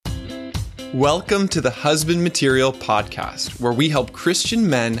Welcome to the Husband Material Podcast, where we help Christian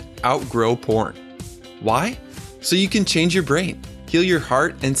men outgrow porn. Why? So you can change your brain, heal your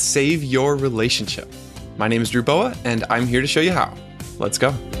heart, and save your relationship. My name is Drew Boa, and I'm here to show you how. Let's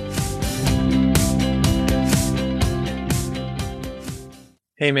go.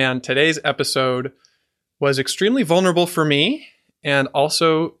 Hey man, today's episode was extremely vulnerable for me and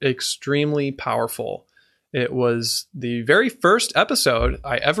also extremely powerful. It was the very first episode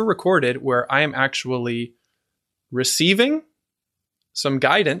I ever recorded where I am actually receiving some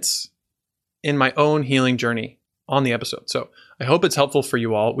guidance in my own healing journey on the episode. So I hope it's helpful for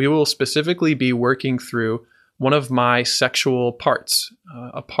you all. We will specifically be working through one of my sexual parts,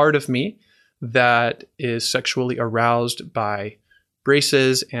 a part of me that is sexually aroused by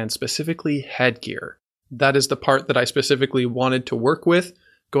braces and specifically headgear. That is the part that I specifically wanted to work with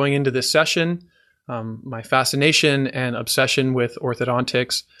going into this session. My fascination and obsession with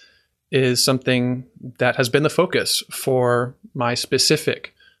orthodontics is something that has been the focus for my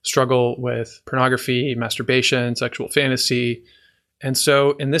specific struggle with pornography, masturbation, sexual fantasy. And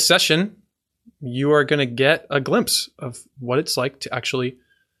so in this session, you are going to get a glimpse of what it's like to actually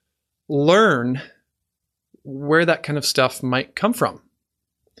learn where that kind of stuff might come from.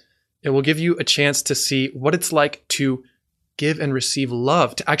 It will give you a chance to see what it's like to give and receive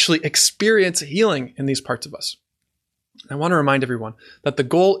love, to actually experience healing in these parts of us. I want to remind everyone that the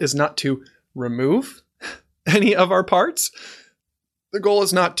goal is not to remove any of our parts. The goal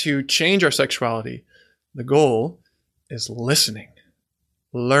is not to change our sexuality. The goal is listening,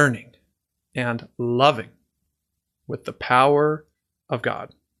 learning, and loving with the power of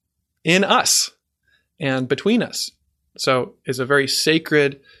God in us and between us. So it's a very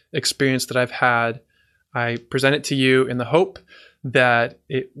sacred experience that I've had. I present it to you in the hope that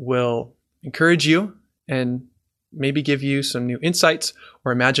it will encourage you and maybe give you some new insights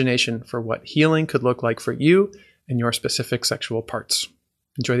or imagination for what healing could look like for you and your specific sexual parts.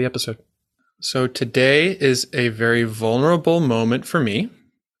 Enjoy the episode. So today is a very vulnerable moment for me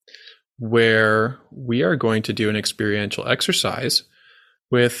where we are going to do an experiential exercise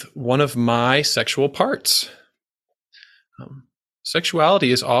with one of my sexual parts.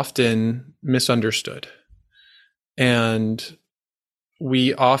 Sexuality is often misunderstood. And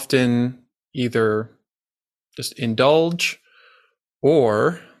we often either just indulge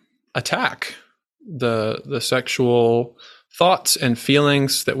or attack the sexual thoughts and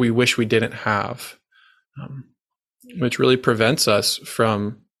feelings that we wish we didn't have, which really prevents us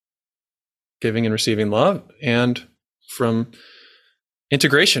from giving and receiving love and from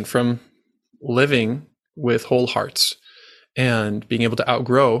integration, from living with whole hearts and being able to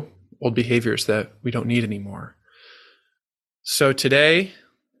outgrow old behaviors that we don't need anymore. So today,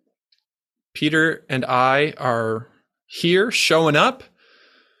 Peter and I are here showing up,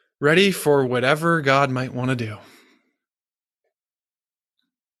 ready for whatever God might want to do.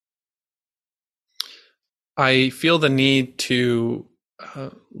 I feel the need to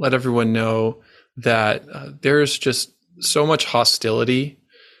let everyone know that there's just so much hostility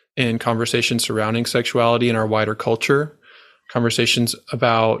in conversations surrounding sexuality in our wider culture, conversations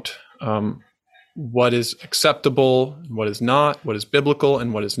about what is acceptable, what is not, what is biblical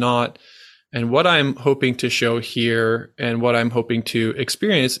and what is not. And what I'm hoping to show here and what I'm hoping to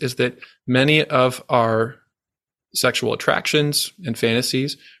experience is that many of our sexual attractions and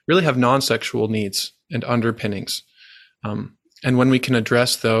fantasies really have non-sexual needs and underpinnings. And when we can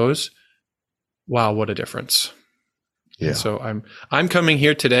address those, wow, what a difference. Yeah. And so I'm coming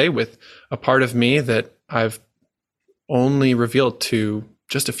here today with a part of me that I've only revealed to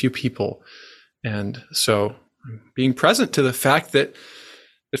just a few people. And so being present to the fact that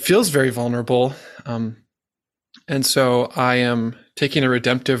it feels very vulnerable. And so I am taking a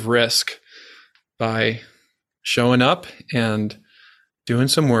redemptive risk by showing up and doing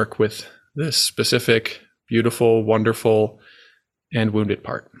some work with this specific, beautiful, wonderful, and wounded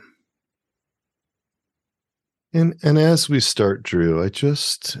part. And as we start, Drew,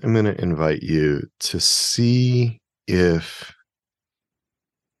 I'm going to invite you to see if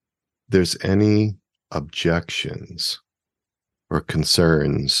there's any objections or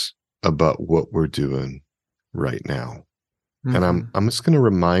concerns about what we're doing right now. Mm-hmm. And I'm just going to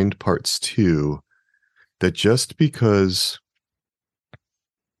remind parts too that just because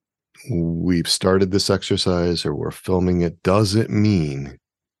we've started this exercise or we're filming it doesn't mean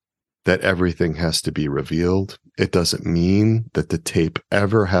that everything has to be revealed. It doesn't mean that the tape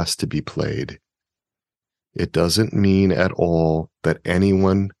ever has to be played. It doesn't mean at all that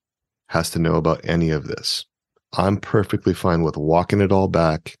anyone has to know about any of this. I'm perfectly fine with walking it all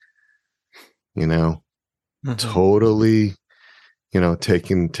back, totally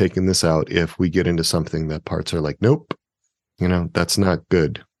taking this out if we get into something that parts are like, nope, that's not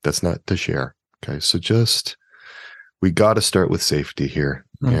good. That's not to share. Okay. So we got to start with safety here,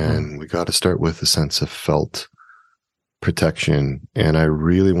 and we got to start with a sense of felt protection. And I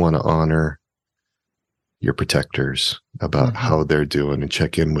really want to honor your protectors about how they're doing and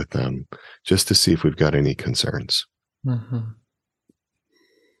check in with them just to see if we've got any concerns. Well,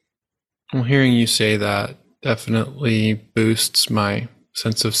 hearing you say that definitely boosts my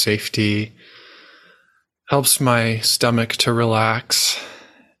sense of safety, helps my stomach to relax.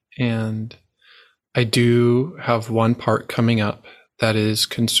 And I do have one part coming up that is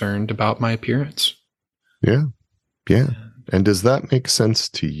concerned about my appearance. Yeah. Yeah. And does that make sense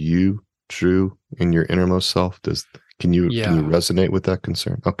to you, Drew, in your innermost self? Can you resonate with that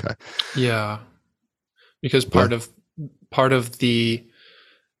concern? Okay. Yeah. Because part of the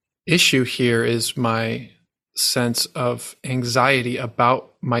issue here is my sense of anxiety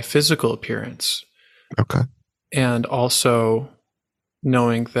about my physical appearance. Okay. And also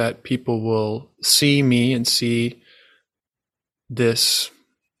knowing that people will see me and see this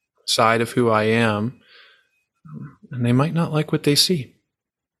side of who I am, and they might not like what they see.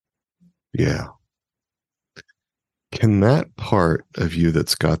 Yeah. Can that part of you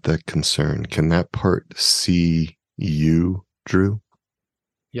that's got that concern, can that part see you, Drew?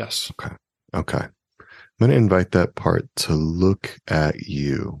 Yes. Okay. I'm going to invite that part to look at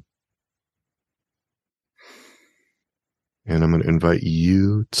you. And I'm going to invite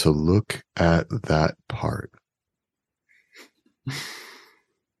you to look at that part.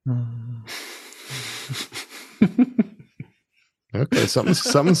 Okay,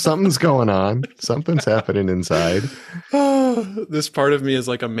 something's going on. Something's happening inside. This part of me is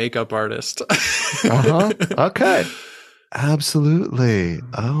like a makeup artist. Okay. Absolutely.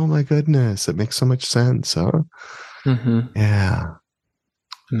 Oh my goodness. It makes so much sense, huh? Yeah.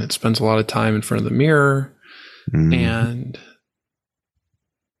 And it spends a lot of time in front of the mirror. And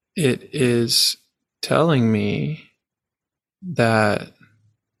it is telling me that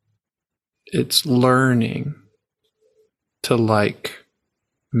it's learning to like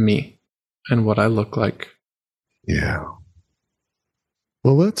me and what I look like. Yeah.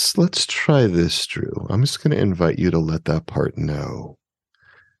 Well, let's try this, Drew. I'm just going to invite you to let that part know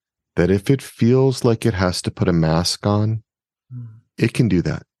that if it feels like it has to put a mask on, it can do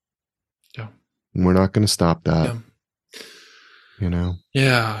that. Yeah. We're not going to stop that. Yeah.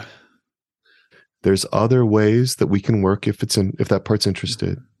 Yeah. There's other ways that we can work if that part's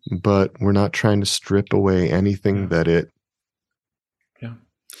interested, but we're not trying to strip away anything that it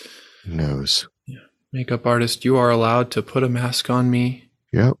knows. Yeah. Makeup artist, you are allowed to put a mask on me.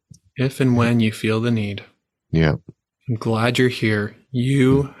 Yep. If and when you feel the need. Yep. I'm glad you're here.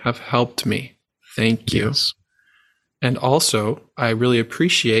 You have helped me. Thank you. Yes. And also, I really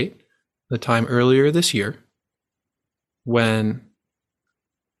appreciate the time earlier this year when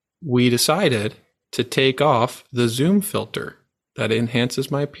we decided to take off the Zoom filter that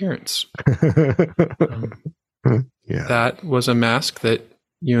enhances my appearance. That was a mask that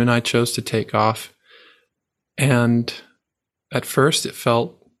you and I chose to take off. And at first it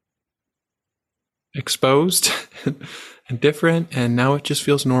felt exposed and different, and now it just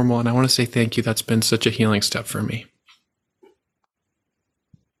feels normal. And I want to say thank you. That's been such a healing step for me.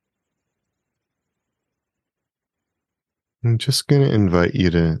 I'm just going to invite you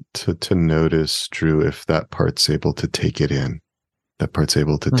to notice, Drew, if that part's able to take it in. That part's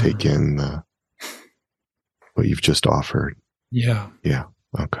able to take in what you've just offered. Yeah. Yeah.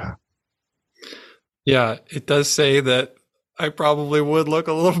 Okay. Yeah, it does say that I probably would look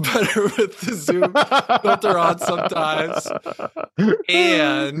a little better with the Zoom filter on sometimes.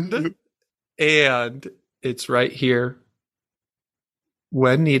 And it's right here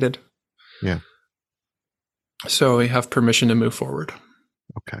when needed. Yeah. So we have permission to move forward.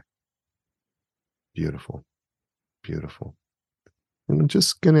 Okay. Beautiful. Beautiful. I'm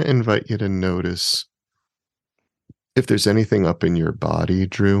just going to invite you to notice if there's anything up in your body,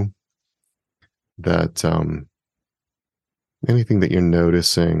 Drew, that anything that you're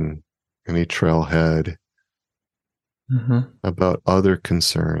noticing, any trailhead about other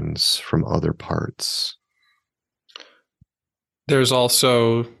concerns from other parts. There's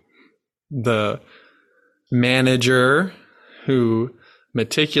also the manager who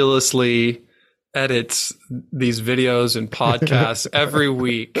meticulously edits these videos and podcasts every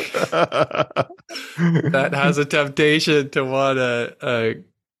week that has a temptation to want to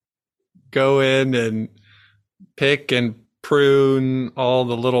go in and pick and prune all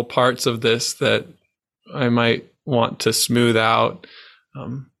the little parts of this that I might want to smooth out.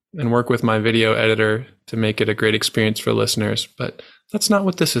 and work with my video editor to make it a great experience for listeners. But that's not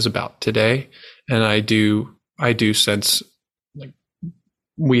what this is about today. And I do sense like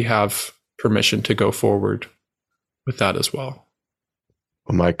we have permission to go forward with that as well.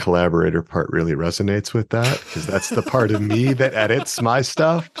 Well, my collaborator part really resonates with that because that's the part of me that edits my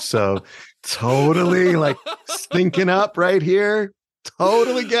stuff. So totally like stinking up right here.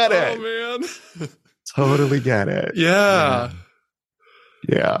 Totally get it. Oh, man. Totally get it. Yeah.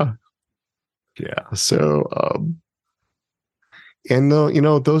 Yeah. So, and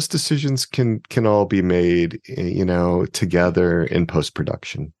though, those decisions can all be made, together in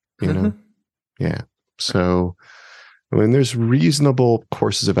post-production, Yeah. So, I mean, there's reasonable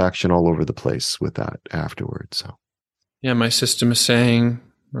courses of action all over the place with that afterwards. So, yeah, my system is saying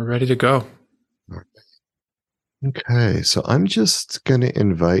we're ready to go. Okay. So I'm just going to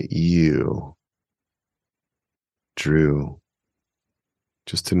invite you, Drew,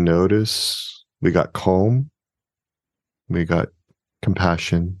 just to notice we got calm, we got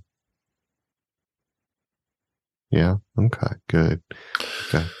compassion. Yeah. Okay. Good.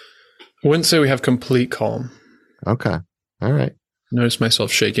 Okay. I wouldn't say we have complete calm. Okay. All right. Notice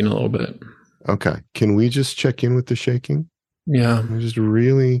myself shaking a little bit. Okay. Can we just check in with the shaking? Yeah. I'm just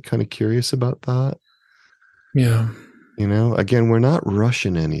really kind of curious about that. Yeah. Again, we're not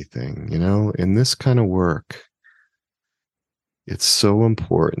rushing anything, in this kind of work. It's so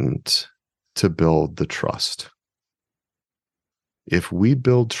important to build the trust. If we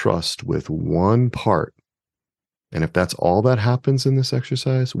build trust with one part, and if that's all that happens in this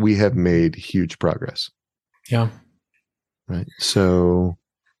exercise, we have made huge progress. Yeah. Right. So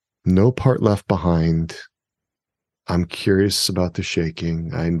no part left behind. I'm curious about the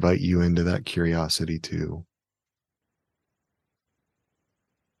shaking. I invite you into that curiosity too.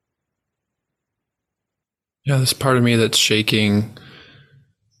 Yeah, this part of me that's shaking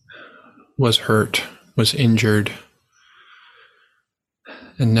was hurt, was injured,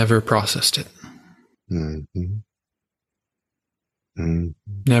 and never processed it. Mm-hmm. Mm-hmm.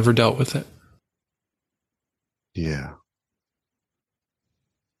 Never dealt with it. Yeah.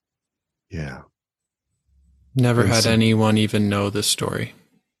 Yeah. Never had anyone even know this story.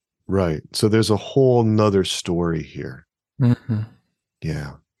 Right. So there's a whole nother story here. Mm-hmm.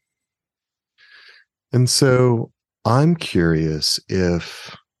 Yeah. And so I'm curious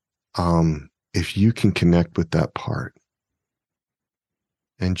if you can connect with that part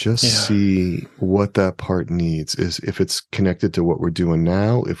and just see what that part needs, is if it's connected to what we're doing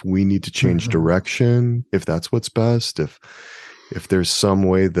now, if we need to change direction, if that's what's best, if there's some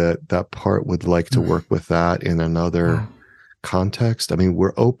way that part would like to work with that in another context. I mean,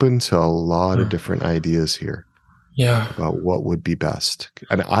 we're open to a lot of different ideas here. Yeah. About what would be best.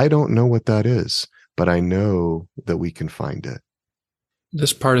 And I don't know what that is, but I know that we can find it.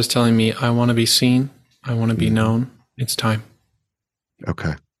 This part is telling me I want to be seen. I want to be known. It's time.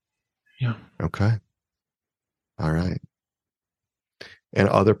 Okay. Yeah. Okay. All right. And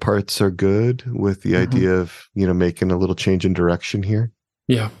other parts are good with the idea of, making a little change in direction here?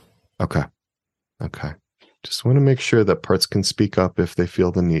 Yeah. Okay. Okay. Just want to make sure that parts can speak up if they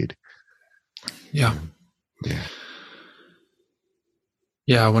feel the need. Yeah. Yeah.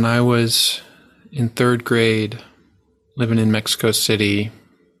 Yeah. When I was in third grade, living in Mexico City,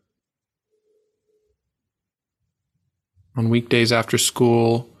 on weekdays after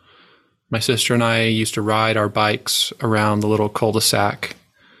school, my sister and I used to ride our bikes around the little cul-de-sac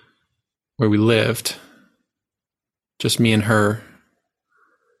where we lived, just me and her.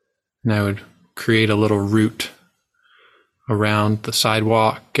 And I would create a little route around the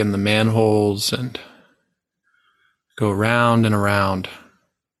sidewalk and the manholes and go around and around.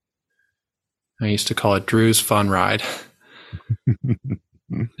 I used to call it Drew's Fun Ride.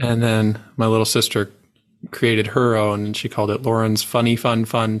 And then my little sister created her own, and she called it Lauren's Funny Fun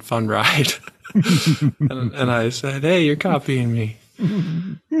Ride. and I said, hey, you're copying me.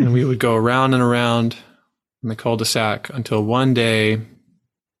 And we would go around and around in the cul-de-sac until one day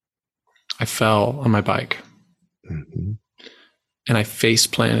I fell on my bike. And I face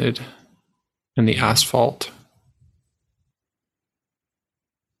planted in the asphalt.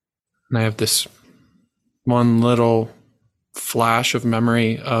 And I have this one little flash of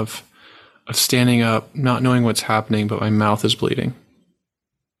memory of standing up, not knowing what's happening, but my mouth is bleeding.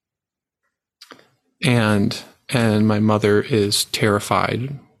 And my mother is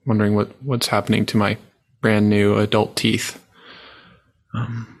terrified, wondering what's happening to my brand new adult teeth.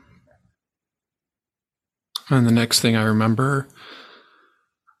 And the next thing I remember,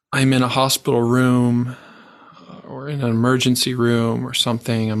 I'm in a hospital room or in an emergency room or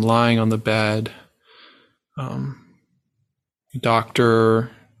something. I'm lying on the bed.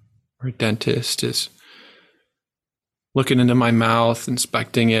 Doctor or a dentist is looking into my mouth,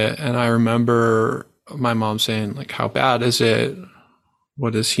 inspecting it. And I remember my mom saying, like, how bad is it?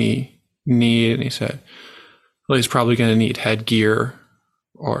 What does he need? And he said, well, he's probably going to need headgear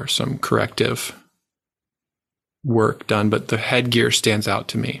or some corrective work done. But the headgear stands out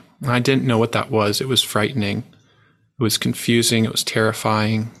to me. I didn't know what that was. It was frightening. It was confusing. It was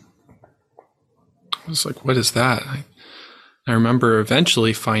terrifying. I was like, what is that? I remember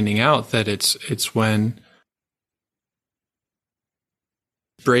eventually finding out that it's when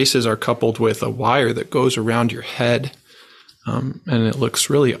braces are coupled with a wire that goes around your head, and it looks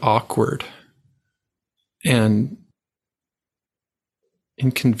really awkward and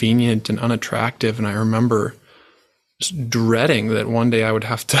inconvenient and unattractive. And I remember just dreading that one day I would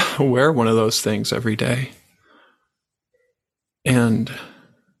have to wear one of those things every day. And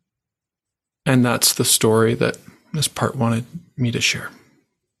that's the story that this part wanted me to share.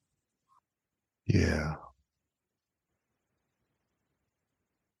 Yeah.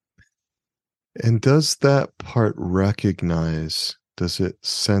 And does that part recognize, does it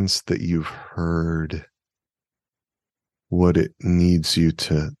sense that you've heard what it needs you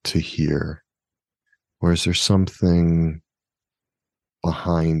to hear? Or is there something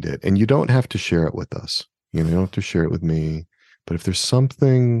behind it? And you don't have to share it with us. You don't have to share it with me. But if there's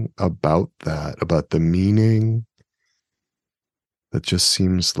something about that, about the meaning, that just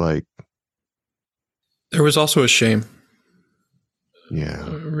seems like... There was also a shame. Yeah.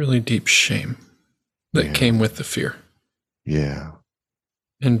 A really deep shame that came with the fear. Yeah.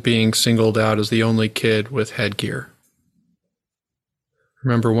 And being singled out as the only kid with headgear.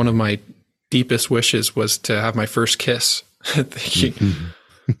 Remember, one of my deepest wishes was to have my first kiss. Thinking,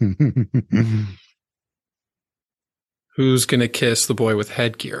 who's going to kiss the boy with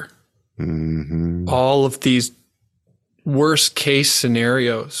headgear? Mm-hmm. All of these worst case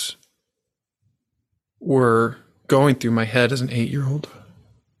scenarios were going through my head as an 8-year-old.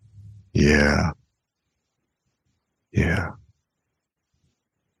 Yeah. Yeah.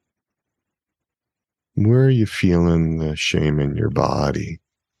 Where are you feeling the shame in your body?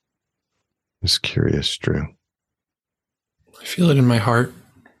 Just curious, Drew. I feel it in my heart.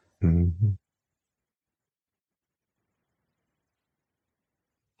 Mm-hmm.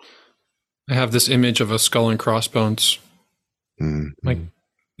 I have this image of a skull and crossbones. Mm-hmm. Like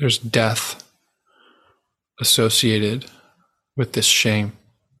there's death associated with this shame.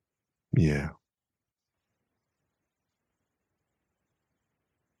 Yeah.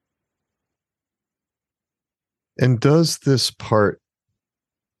 And does this part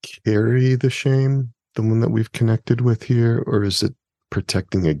carry the shame, the one that we've connected with here, or is it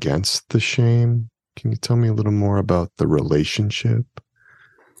protecting against the shame? Can you tell me a little more about the relationship?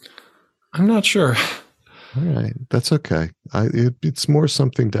 I'm not sure. All right. That's okay. It's more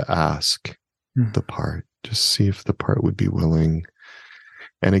something to ask the part. Just see if the part would be willing.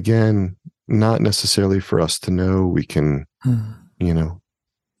 And again, not necessarily for us to know. We can,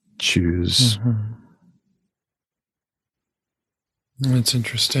 choose. It's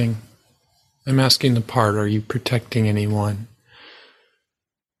interesting. I'm asking the part, are you protecting anyone?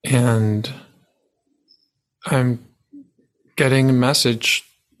 And I'm getting a message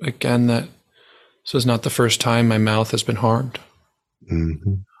again that this is not the first time my mouth has been harmed.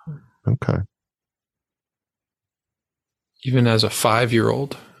 Mm-hmm. Okay. Even as a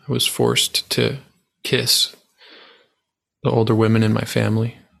 5-year-old, I was forced to kiss the older women in my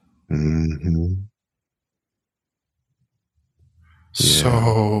family. Mm-hmm.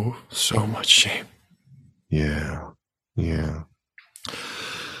 Yeah. So much shame. Yeah. Yeah.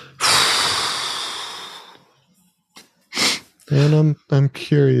 And I'm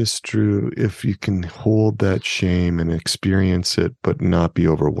curious, Drew, if you can hold that shame and experience it, but not be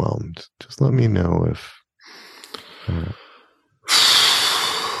overwhelmed. Just let me know if.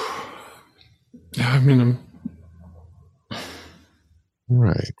 Yeah, I mean, I'm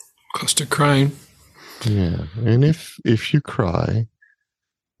right. close to crying. Yeah, and if you cry,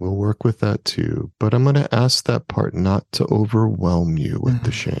 we'll work with that too. But I'm going to ask that part not to overwhelm you with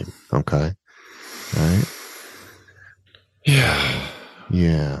the shame. Okay. All right. Yeah.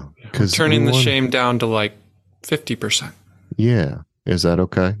 Yeah. Because turning the shame down to like 50%. Yeah. Is that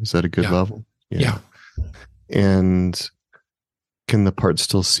okay? Is that a good level? Yeah. And can the part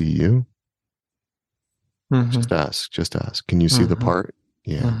still see you? Mm-hmm. Just ask. Can you see the part?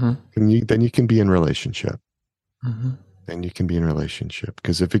 Yeah. Mm-hmm. Then you can be in relationship. Mm-hmm. Then you can be in relationship.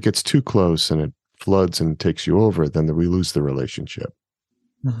 Because if it gets too close and it floods and takes you over, then we lose the relationship.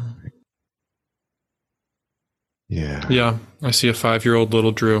 Mm-hmm. Yeah. Yeah. I see a 5-year-old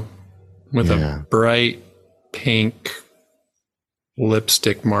little Drew with a bright pink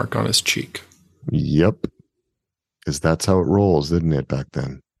lipstick mark on his cheek. Yep. Because that's how it rolls, didn't it, back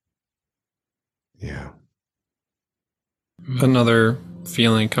then? Yeah. Another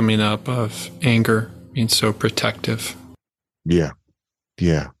feeling coming up of anger, being so protective. Yeah.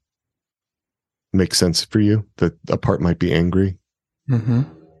 Yeah. Makes sense for you that a part might be angry. Mm-hmm.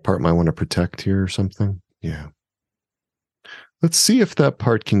 Part might want to protect here or something. Yeah. Let's see if that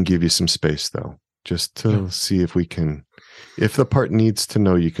part can give you some space, though, just to see if we can. If the part needs to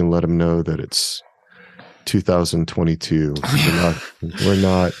know, you can let them know that it's 2022.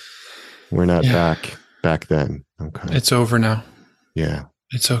 We're not back then. Okay. It's over now. Yeah.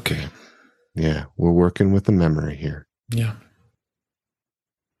 It's okay. Yeah. We're working with the memory here. Yeah.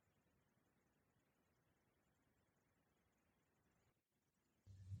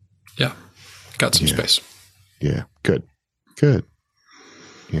 Yeah. Got some space. Yeah. Good.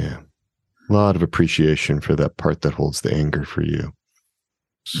 Yeah. A lot of appreciation for that part that holds the anger for you.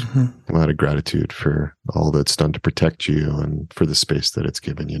 A lot of gratitude for all that's done to protect you and for the space that it's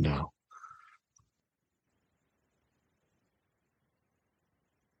given you now.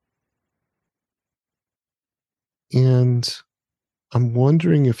 And I'm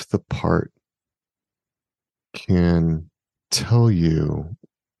wondering if the part can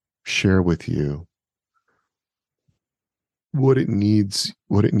share with you what it needs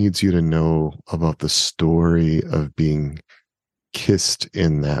you to know about the story of being kissed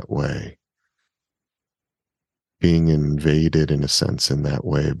in that way, being invaded in a sense in that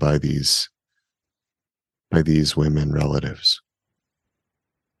way by these women relatives.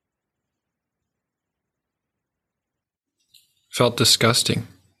 Felt disgusting.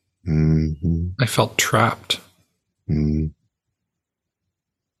 Mm-hmm. I felt trapped. Mm-hmm.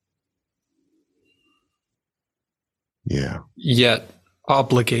 Yeah. Yet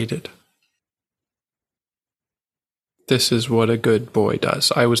obligated. This is what a good boy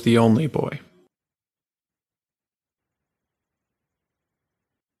does. I was the only boy.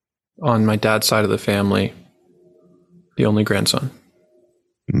 On my dad's side of the family, the only grandson.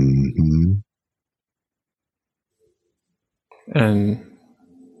 Mm-hmm. And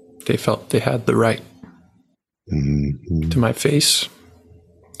they felt they had the right to my face,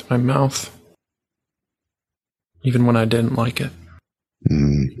 to my mouth, even when I didn't like it.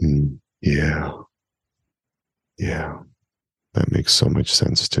 Mm-hmm. Yeah. Yeah. That makes so much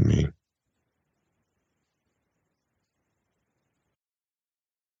sense to me.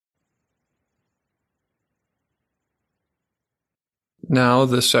 Now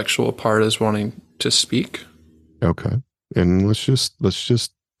the sexual part is wanting to speak. Okay. And let's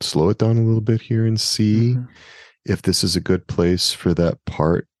just slow it down a little bit here and see if this is a good place for that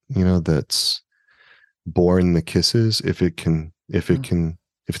part, that's born the kisses, if it's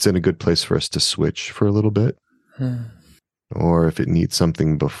in a good place for us to switch for a little bit. Or if it needs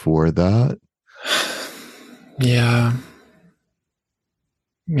something before that. Yeah.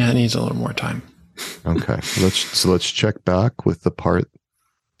 Yeah, it needs a little more time. Okay. Let's check back with the part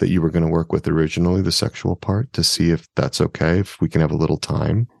that you were going to work with originally, the sexual part, to see if that's okay, if we can have a little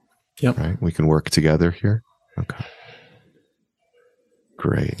time. Yep. Right? We can work together here. Okay.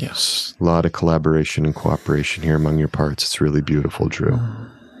 Great. Yes. A lot of collaboration and cooperation here among your parts. It's really beautiful, Drew.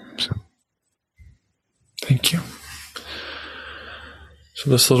 So. Thank you. So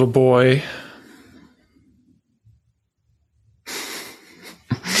this little boy,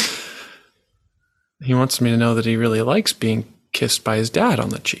 he wants me to know that he really likes being kissed by his dad on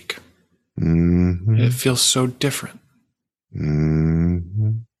the cheek. Mm-hmm. It feels so different.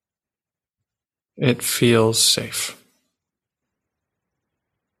 Mm-hmm. It feels safe.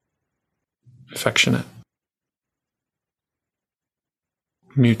 Affectionate.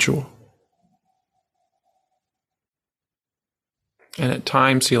 Mutual. And at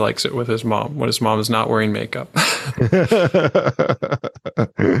times he likes it with his mom when his mom is not wearing makeup.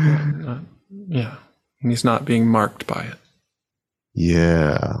 Yeah. And he's not being marked by it.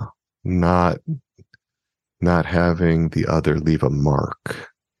 Yeah. Not having the other leave a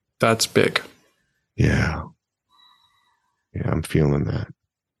mark. That's big. Yeah. Yeah, I'm feeling that.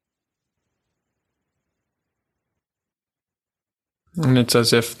 And it's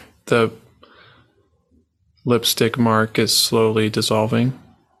as if the lipstick mark is slowly dissolving.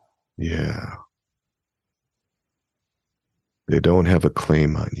 Yeah. They don't have a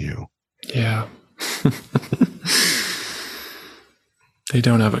claim on you. Yeah. They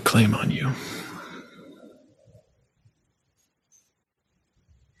don't have a claim on you.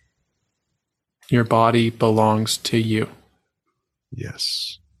 Your body belongs to you.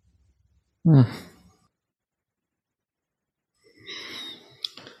 Yes.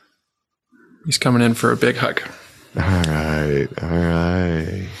 He's coming in for a big hug. All right. All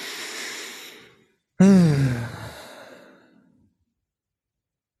right.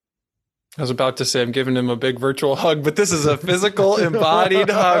 I was about to say I'm giving him a big virtual hug, but this is a physical, embodied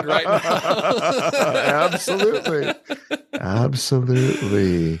hug right now. Absolutely.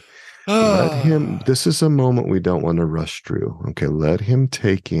 Absolutely. Let him, this is a moment we don't want to rush through. Okay. Let him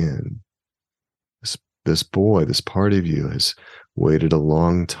take in this boy, this part of you has waited a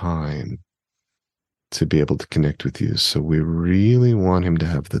long time to be able to connect with you. So we really want him to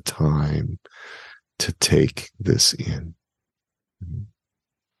have the time to take this in.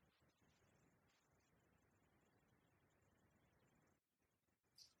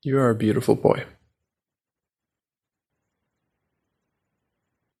 You are a beautiful boy.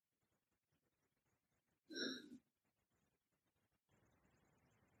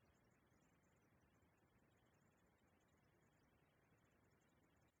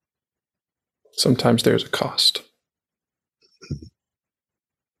 Sometimes there's a cost.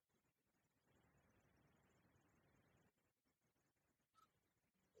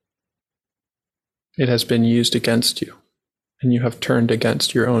 It has been used against you, and you have turned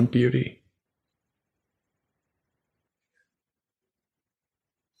against your own beauty.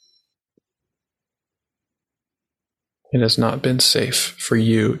 It has not been safe for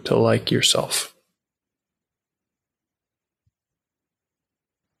you to like yourself.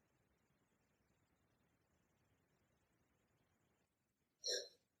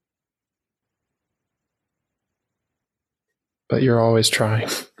 But you're always trying.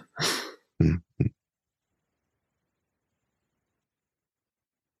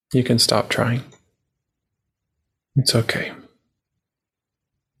 You can stop trying. It's okay.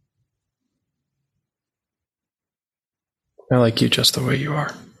 I like you just the way you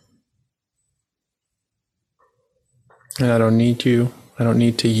are. And I don't need you. I don't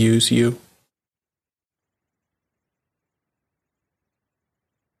need to use you.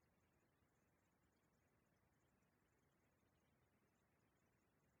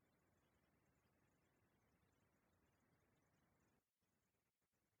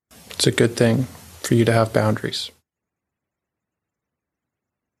 It's a good thing for you to have boundaries.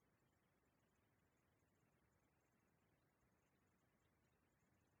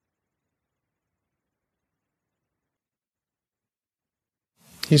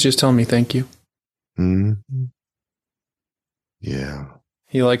 He's just telling me thank you. Mm-hmm. Yeah.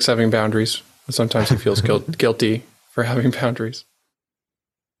 He likes having boundaries, but sometimes he feels guilty for having boundaries.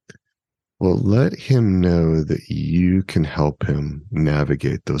 Well, let him know that you can help him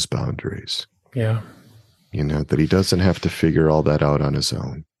navigate those boundaries. Yeah. You know, that he doesn't have to figure all that out on his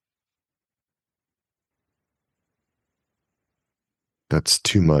own. That's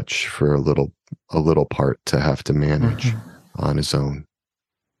too much for a little part to have to manage on his own.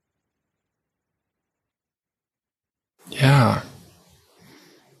 Yeah.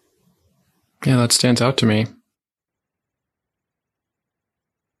 Yeah, that stands out to me.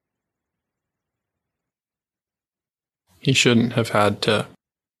 He shouldn't have had to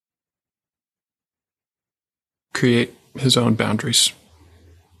create his own boundaries.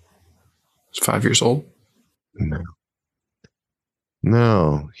 He's 5 years old.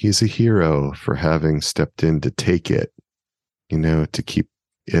 No, he's a hero for having stepped in to take it, you know, to keep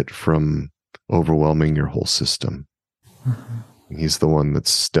it from overwhelming your whole system. Mm-hmm. He's the one that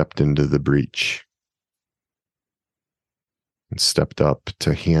stepped into the breach and stepped up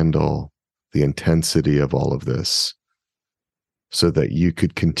to handle the intensity of all of this so that you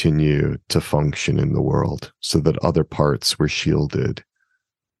could continue to function in the world, so that other parts were shielded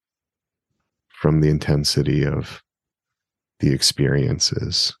from the intensity of the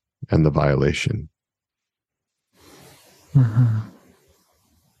experiences and the violation. Mm-hmm.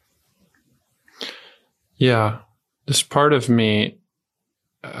 Yeah, this part of me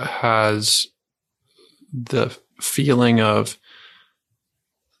has the feeling of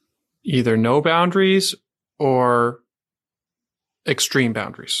either no boundaries or extreme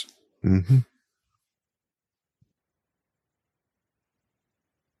boundaries. Mm-hmm.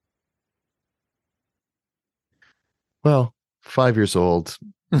 Well, 5 years old,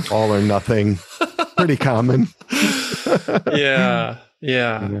 all or nothing, pretty common. Yeah.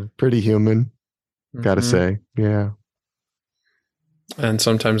 Pretty human, gotta say. Yeah. And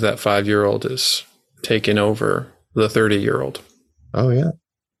sometimes that 5-year-old is taking over the 30-year-old. Oh, yeah.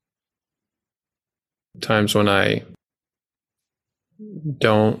 Times when I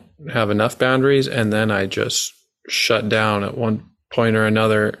don't have enough boundaries and then I just shut down at one point or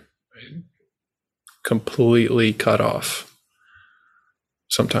another, completely cut off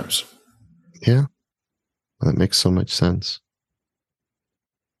sometimes. Yeah. That makes so much sense.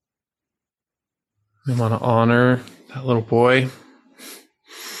 I want to honor that little boy.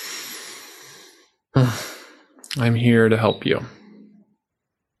 I'm here to help you.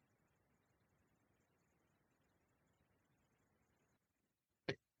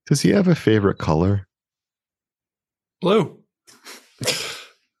 Does he have a favorite color? Blue.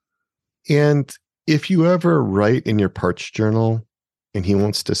 And if you ever write in your parts journal and he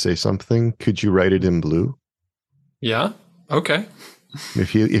wants to say something, could you write it in blue? Yeah. Okay. If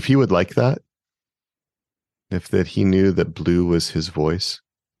he would like that, if that he knew that blue was his voice.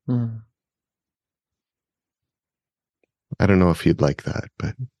 I don't know if he'd like that,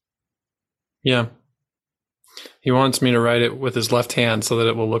 but yeah. He wants me to write it with his left hand so that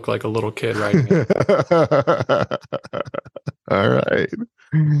it will look like a little kid writing it. All right.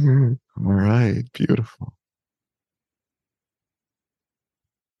 All right. Beautiful.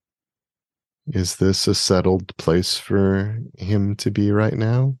 Is this a settled place for him to be right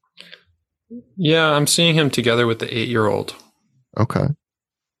now? Yeah, I'm seeing him together with the 8-year-old. Okay.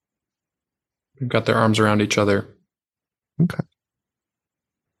 We've got their arms around each other. Okay.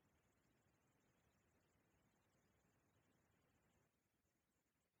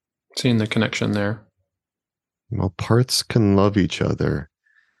 Seeing the connection there. Well, parts can love each other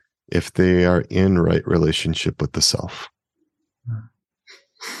if they are in right relationship with the self.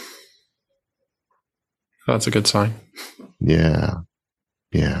 That's a good sign. Yeah.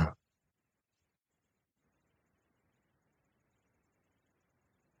 Yeah.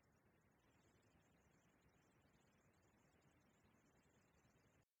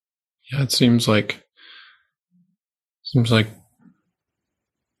 Yeah, it seems like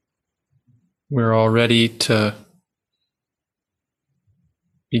we're all ready to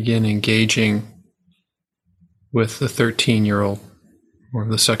begin engaging with the 13-year-old or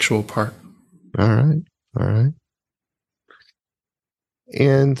the sexual part. All right. All right.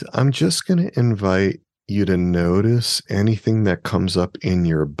 And I'm just going to invite you to notice anything that comes up in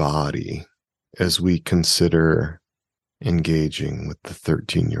your body as we consider engaging with the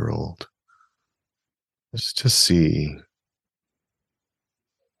 13-year-old. Just to see.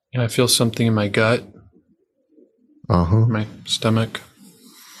 Yeah, I feel something in my gut, my stomach.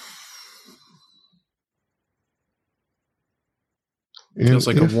 Feels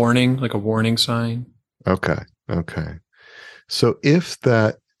like a warning sign. Okay. Okay. So if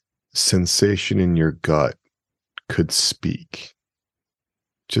that sensation in your gut could speak,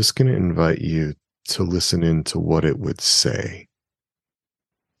 just going to invite you to listen into what it would say.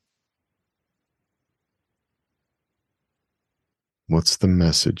 What's the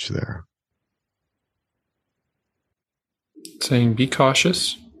message there? Saying, be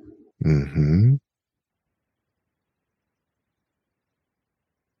cautious. Mm-hmm.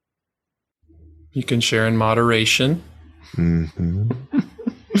 You can share in moderation. Mm-hmm.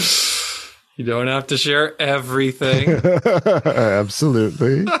 You don't have to share everything.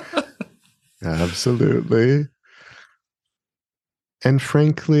 Absolutely. Absolutely. And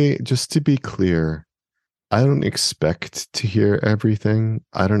frankly, just to be clear, I don't expect to hear everything.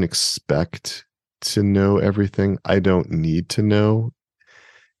 I don't expect to know everything. I don't need to know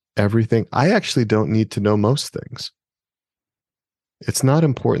everything. I actually don't need to know most things. It's not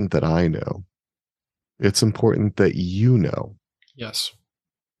important that I know. It's important that you know. Yes.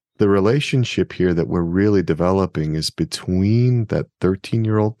 The relationship here that we're really developing is between that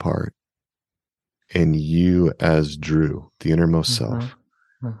 13-year-old part and you as Drew, the innermost self.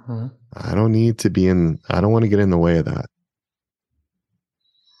 Mm-hmm. I don't need to be I don't want to get in the way of that.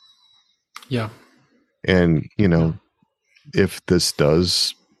 Yeah. And, if this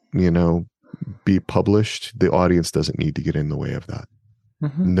does, be published, the audience doesn't need to get in the way of that.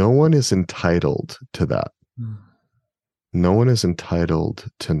 Mm-hmm. No one is entitled to that. No one is entitled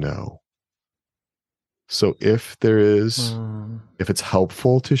to know. So if there is, if it's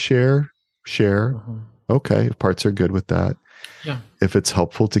helpful to share. Okay, if parts are good with that. Yeah. If it's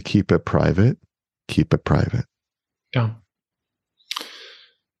helpful to keep it private, keep it private. Yeah.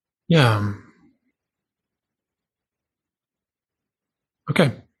 Yeah.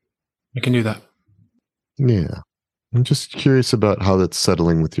 Okay. I can do that. Yeah. I'm just curious about how that's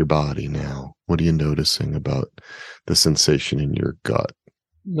settling with your body now. What are you noticing about the sensation in your gut?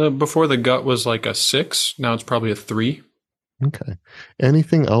 Before the gut was like a 6. Now it's probably a 3. Okay.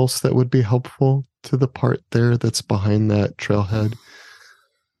 Anything else that would be helpful to the part there that's behind that trailhead?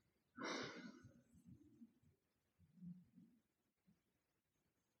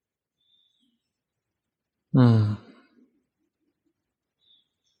 I'm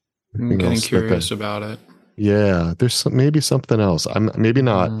getting curious about it. Yeah, there's maybe something else. Maybe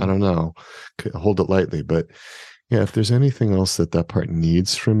not. I don't know. Hold it lightly, but yeah, if there's anything else that part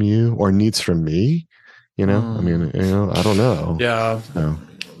needs from you or needs from me, You know, I mean, I don't know. Yeah. So.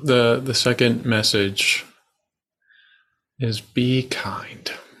 The second message is be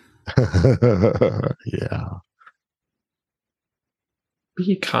kind. Yeah.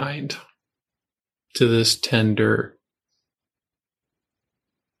 Be kind to this tender,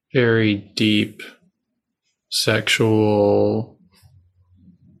 very deep sexual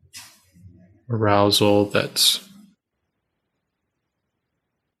arousal that's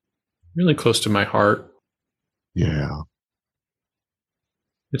really close to my heart. Yeah.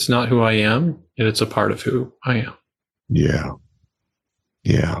 It's not who I am, yet it's a part of who I am. Yeah.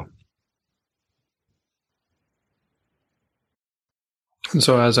 Yeah. And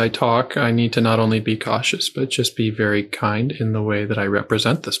so as I talk, I need to not only be cautious, but just be very kind in the way that I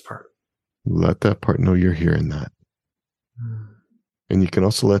represent this part. Let that part know you're hearing that. And you can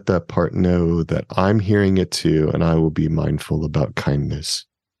also let that part know that I'm hearing it too, and I will be mindful about kindness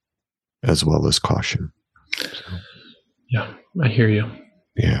as well as caution. So, yeah, I hear you.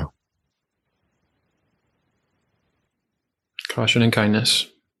 Yeah. Caution and kindness.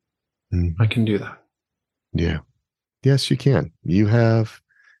 I can do that. Yeah. Yes, you can. You have,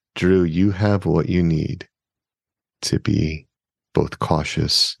 Drew, you have what you need to be both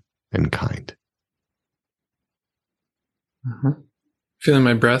cautious and kind. Mm-hmm. Feeling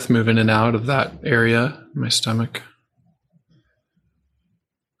my breath move in and out of that area, my stomach.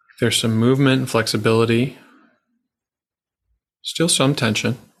 There's some movement and flexibility. Still some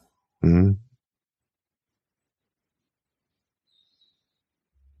tension. Mm-hmm.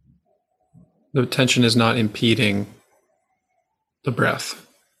 The tension is not impeding the breath.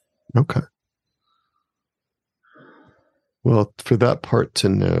 Okay. Well, for that part to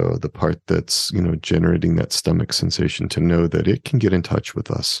know, the part that's, generating that stomach sensation, to know that it can get in touch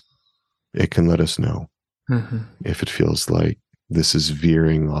with us. It can let us know if it feels like this is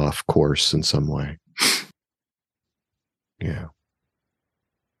veering off course in some way. Yeah.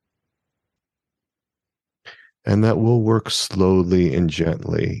 And that will work slowly and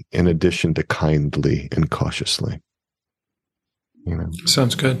gently in addition to kindly and cautiously.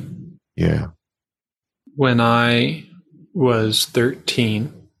 Sounds good. Yeah. When I was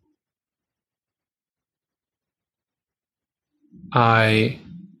 13, I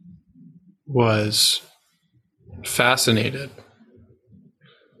was fascinated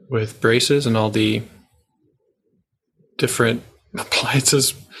with braces and all the different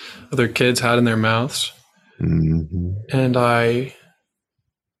appliances other kids had in their mouths. Mm-hmm. And I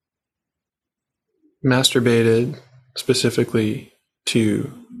masturbated specifically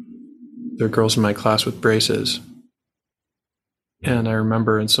to the girls in my class with braces. And I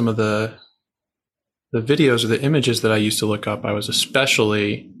remember in some of the videos or the images that I used to look up, I was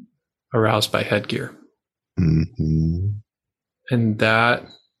especially aroused by headgear. Mm-hmm. And that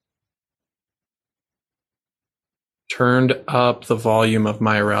turned up the volume of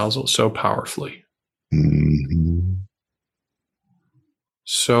my arousal so powerfully. Mm-hmm.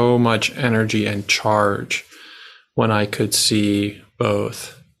 So much energy and charge when I could see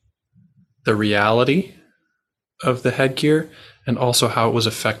both the reality of the headgear and also how it was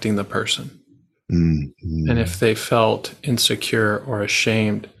affecting the person. Mm-hmm. And if they felt insecure or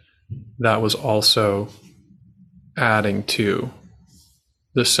ashamed, that was also adding to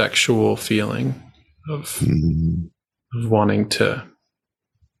the sexual feeling of wanting to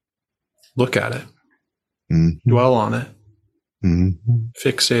look at it, dwell on it,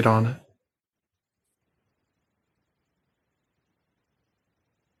 fixate on it.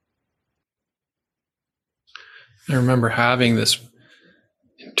 I remember having this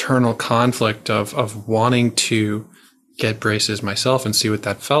internal conflict of wanting to get braces myself and see what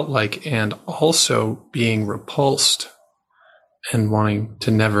that felt like, and also being repulsed and wanting to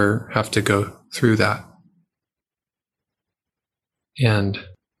never have to go through that. And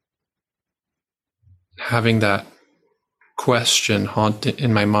having that question haunt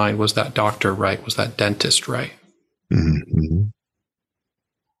in my mind, was that doctor right? Was that dentist right? Mm-hmm.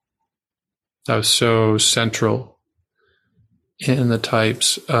 That was so central in the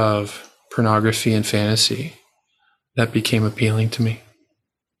types of pornography and fantasy that became appealing to me.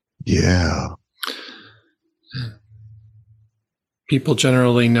 Yeah. People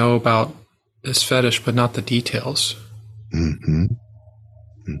generally know about this fetish, but not the details. Mm-hmm.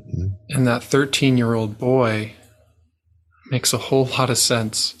 Mm-hmm. And that 13-year-old boy makes a whole lot of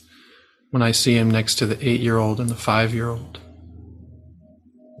sense when I see him next to the 8-year-old and the 5-year-old.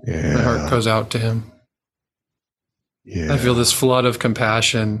 Yeah. My heart goes out to him. Yeah. I feel this flood of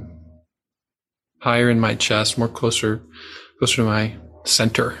compassion higher in my chest, more closer to my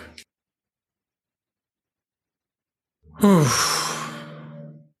center.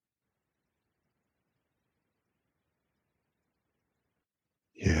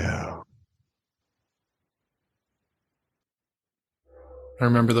 I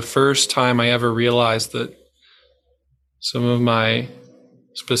remember the first time I ever realized that some of my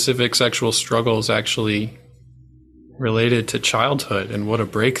specific sexual struggles actually related to childhood, and what a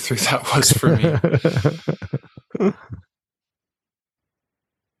breakthrough that was for me.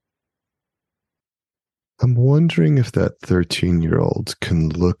 I'm wondering if that 13-year-old can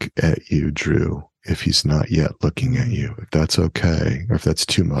look at you, Drew, if he's not yet looking at you, if that's okay, or if that's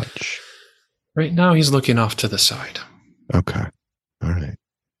too much. Right now, he's looking off to the side. Okay. All right.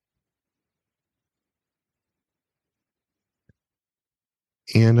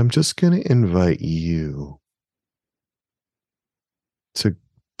 And I'm just going to invite you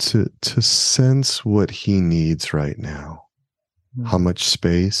to sense what he needs right now. How much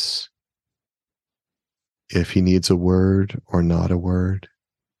space, if he needs a word or not a word,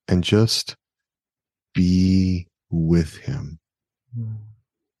 and just be with him.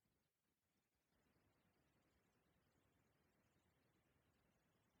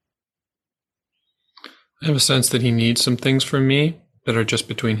 I have a sense that he needs some things from me that are just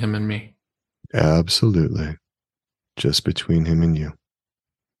between him and me. Absolutely. Just between him and you.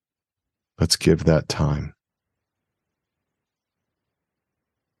 Let's give that time.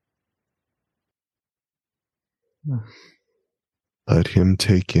 Let him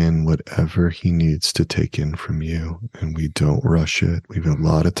take in whatever he needs to take in from you, and we don't rush it. We have a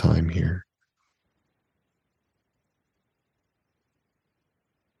lot of time here.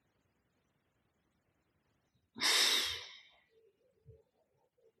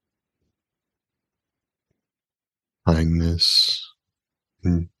 Kindness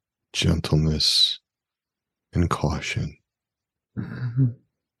and gentleness and caution.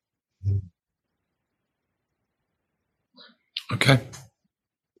 Okay.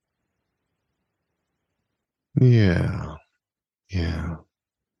 Yeah. Yeah.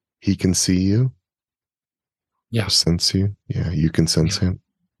 He can see you. Yeah. Sense you. Yeah. You can sense him.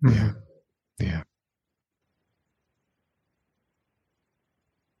 Yeah. Yeah.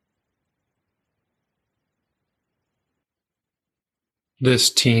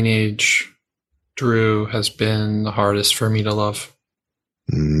 This teenage Drew has been the hardest for me to love.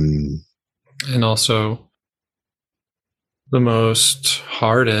 And also the most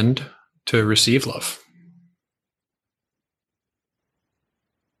hardened to receive love.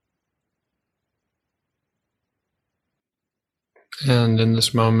 And in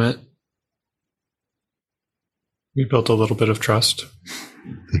this moment, we built a little bit of trust.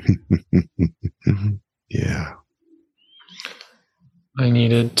 Yeah. I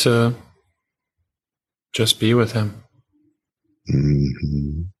needed to just be with him.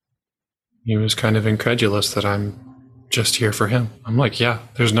 Mm-hmm. He was kind of incredulous that I'm just here for him. I'm like, yeah,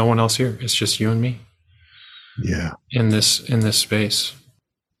 there's no one else here. It's just you and me. Yeah. In this space.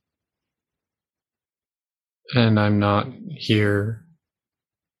 And I'm not here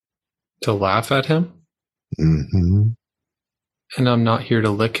to laugh at him. Mm-hmm. And I'm not here to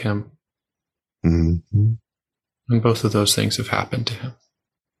lick him. Mm-hmm. And both of those things have happened to him.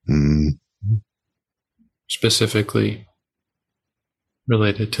 Mm-hmm. Specifically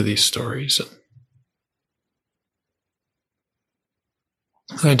related to these stories.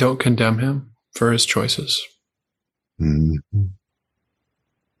 I don't condemn him for his choices. Mm-hmm.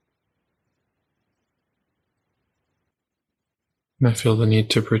 And I feel the need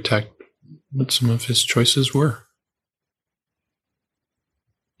to protect what some of his choices were.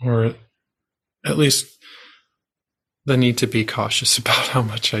 Or at least the need to be cautious about how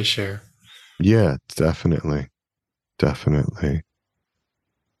much I share. Yeah, definitely. Definitely.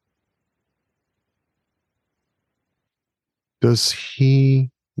 Does he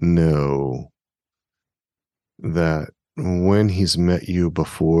know that when he's met you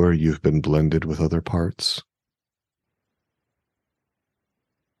before, you've been blended with other parts?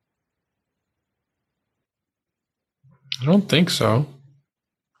 I don't think so.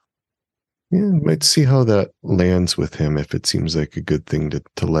 Yeah, might see how that lands with him if it seems like a good thing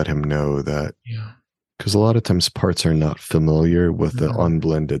to let him know that. Yeah. Because a lot of times parts are not familiar with the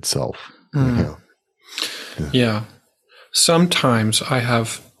unblended self. You know? Yeah. Sometimes I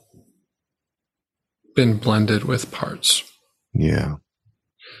have been blended with parts. Yeah.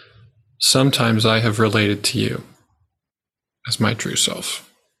 Sometimes I have related to you as my true self.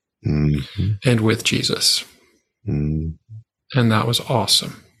 Mm-hmm. And with Jesus. Mm-hmm. And that was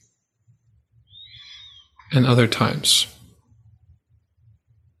awesome. And other times,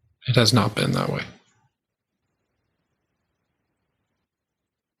 it has not been that way.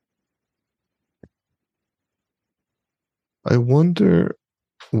 I wonder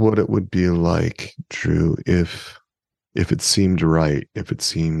what it would be like, Drew, if it seemed right, if it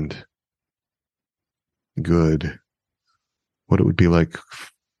seemed good, what it would be like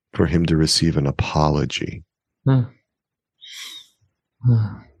for him to receive an apology. Hmm.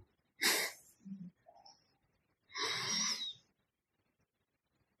 Hmm.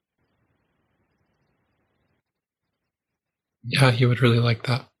 Yeah, he would really like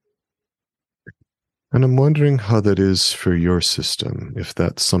that. And I'm wondering how that is for your system, if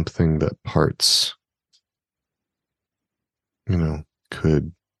that's something that parts,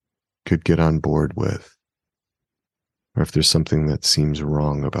 could get on board with, or if there's something that seems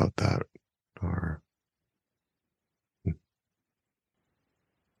wrong about that, or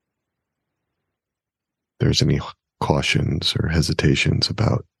there's any cautions or hesitations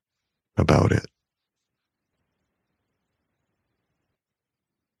about it.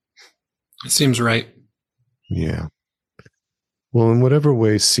 It seems right. Yeah. Well, in whatever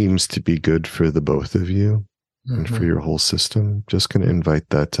way seems to be good for the both of you and for your whole system, just going to invite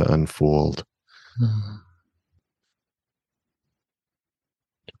that to unfold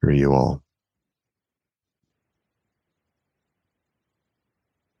for you all.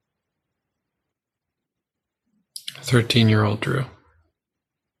 Mm-hmm. 13-year-old Drew.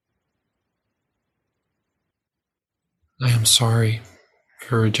 I am sorry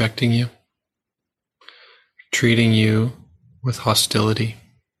for rejecting you, treating you with hostility,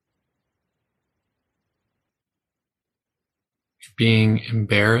 being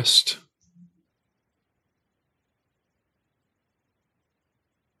embarrassed,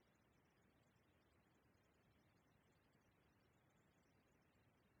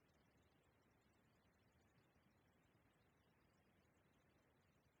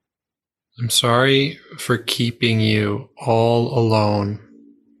 I'm sorry for keeping you all alone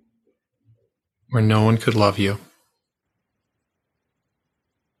where no one could love you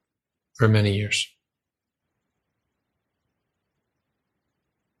for many years.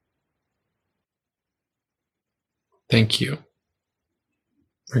 Thank you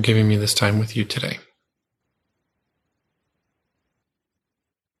for giving me this time with you today.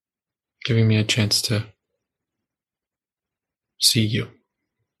 Giving me a chance to see you,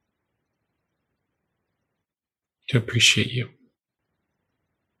 to appreciate you.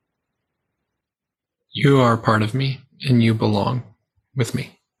 You are a part of me, and you belong with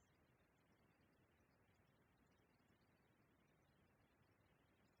me.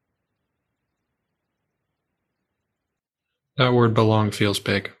 That word belong feels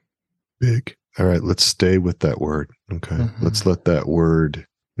big. Big. All right, let's stay with that word. Okay. Mm-hmm. Let's let that word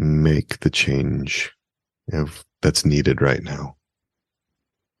make the change that's needed right now.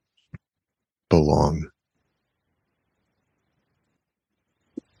 Belong.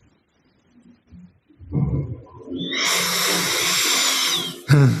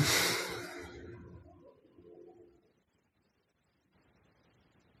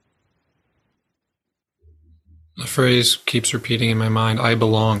 The phrase keeps repeating in my mind, I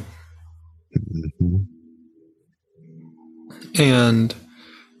belong. Mm-hmm. And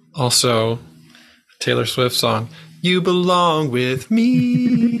also Taylor Swift song, You Belong With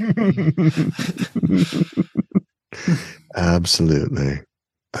Me. Absolutely.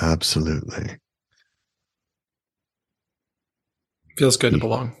 Absolutely. Feels good to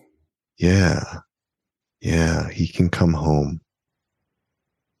belong. Yeah. Yeah. He can come home.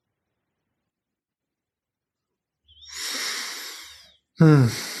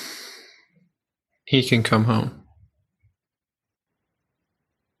 He can come home.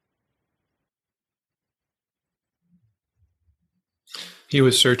 He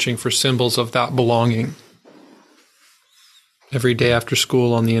was searching for symbols of that belonging every day after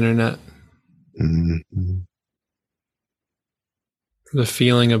school on the internet. Mm-hmm. The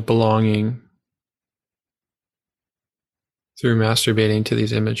feeling of belonging through masturbating to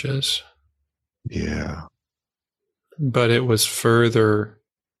these images. Yeah. But it was further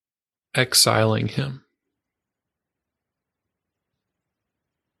exiling him.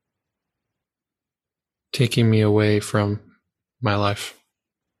 Taking me away from my life.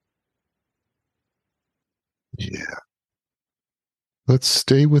 Yeah. Let's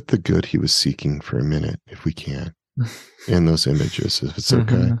stay with the good he was seeking for a minute, if we can, in those images, if it's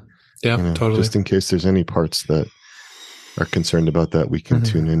okay. Mm-hmm. Yeah, totally. Just in case there's any parts that are concerned about that, we can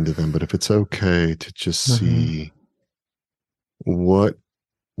tune into them. But if it's okay to just see what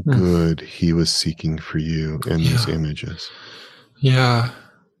good he was seeking for you in these images. Yeah.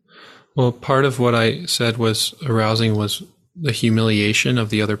 Well, part of what I said was arousing was the humiliation of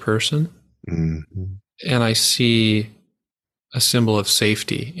the other person. Mm-hmm. And I see a symbol of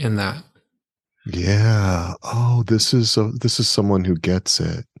safety in that. Yeah. Oh, this is someone who gets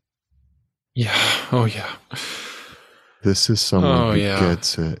it. Yeah. Oh, yeah. This is someone who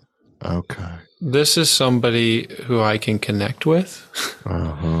gets it. Okay. this is somebody who I can connect with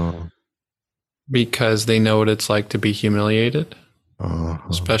because they know what it's like to be humiliated,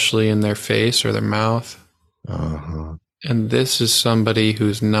 especially in their face or their mouth. And this is somebody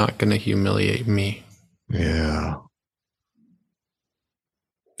who's not going to humiliate me. Yeah.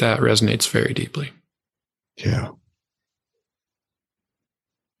 That resonates very deeply. Yeah.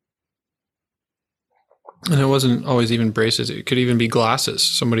 And it wasn't always even braces. It could even be glasses.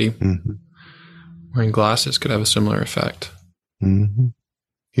 Somebody wearing glasses could have a similar effect.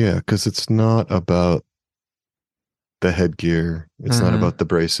 Yeah, because it's not about the headgear. It's not about the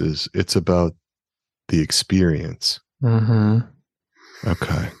braces. It's about the experience.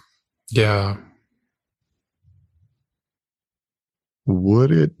 Okay. Yeah.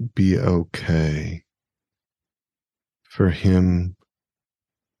 Would it be okay for him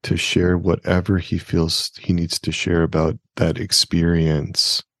to share whatever he feels he needs to share about that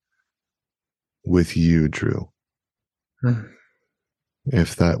experience with you, Drew?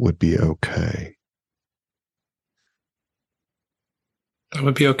 If that would be okay. That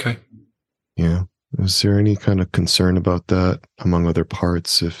would be okay. Yeah. Is there any kind of concern about that among other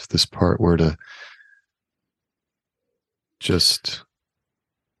parts if this part were to just...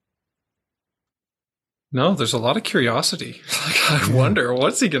 No, there's a lot of curiosity. I wonder,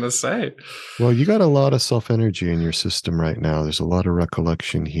 what's he going to say? Well, you got a lot of self-energy in your system right now. There's a lot of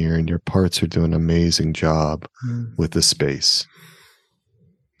recollection here, and your parts are doing an amazing job with the space.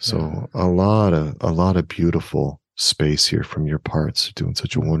 So a lot of beautiful space here from your parts. You're doing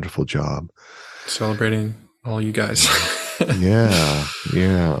such a wonderful job. Celebrating all you guys. Yeah.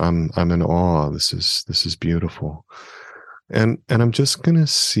 I'm in awe. This is beautiful. And I'm just gonna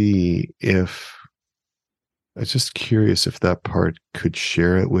see if I'm just curious if that part could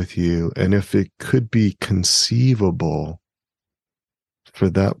share it with you, and if it could be conceivable for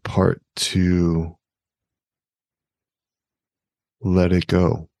that part to let it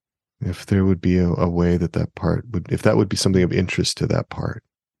go. If there would be a way that part would, if that would be something of interest to that part.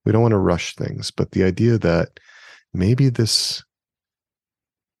 We don't want to rush things, but the idea that maybe this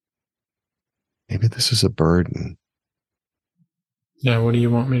is a burden. Yeah, what do you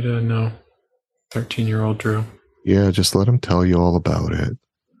want me to know? 13-year-old Drew. Yeah, just let him tell you all about it.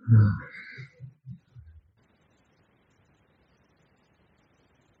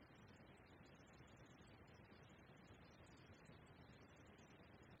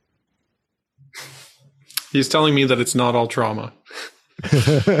 He's telling me that it's not all trauma.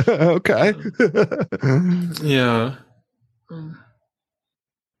 Okay. Yeah.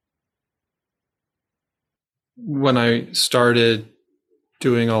 When I started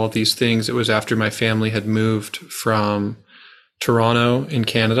doing all of these things, it was after my family had moved from Toronto in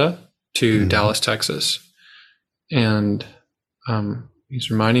Canada to Dallas, Texas. And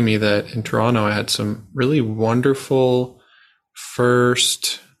he's reminding me that in Toronto, I had some really wonderful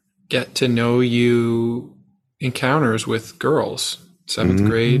first get to know you encounters with girls. 7th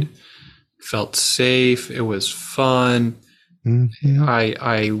grade, felt safe. It was fun.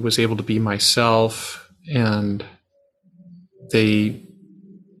 I was able to be myself, and they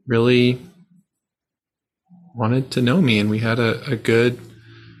really wanted to know me, and we had a good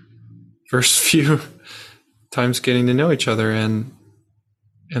first few times getting to know each other, and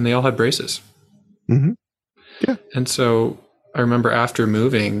they all had braces. Yeah. And so I remember after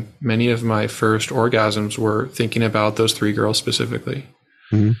moving, many of my first orgasms were thinking about those 3 girls specifically.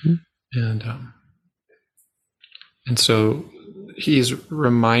 And so he's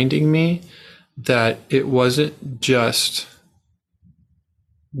reminding me that it wasn't just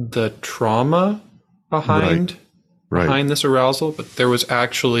the trauma behind this arousal, but there was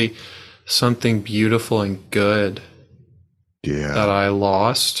actually something beautiful and good that I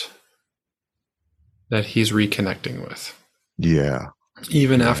lost that he's reconnecting with. Yeah.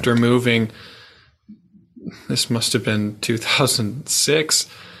 Even after moving, this must have been 2006,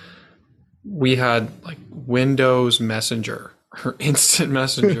 we had like Windows Messenger or Instant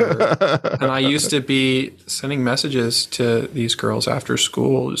Messenger. And I used to be sending messages to these girls after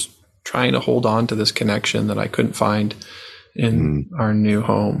school, just trying to hold on to this connection that I couldn't find in our new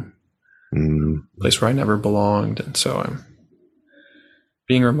home, place where I never belonged. And so I'm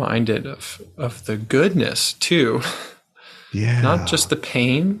being reminded of the goodness too. Yeah. Not just the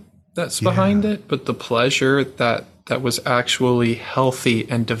pain that's behind it, but the pleasure that was actually healthy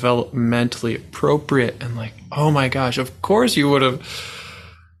and developmentally appropriate. And like, oh my gosh, of course you would have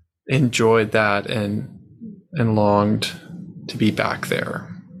enjoyed that and longed to be back there.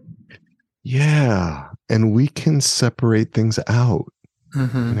 Yeah. And we can separate things out. You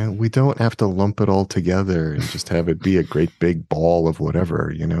know, we don't have to lump it all together and just have it be a great big ball of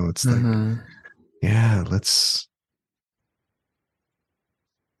whatever, you know, it's like Yeah, let's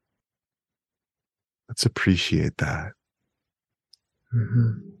appreciate that.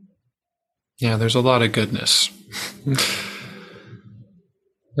 Mm-hmm. Yeah, there's a lot of goodness.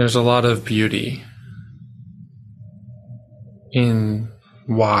 There's a lot of beauty in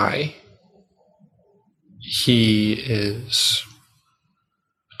why he is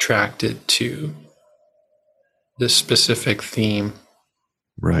attracted to this specific theme.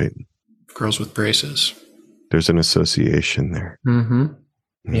 Right. Girls with braces. There's an association there. Mm-hmm.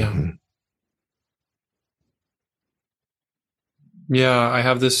 Yeah. Mm-hmm. Yeah, I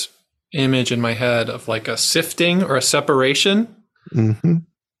have this image in my head of like a sifting or a separation Mm-hmm.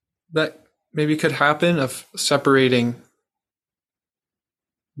 that maybe could happen, of separating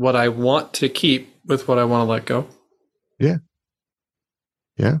what I want to keep with what I want to let go. Yeah.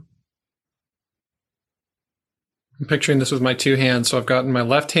 Yeah. I'm picturing this with my two hands. So I've got in my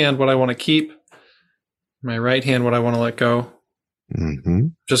left hand what I want to keep, my right hand what I want to let go. Mm-hmm.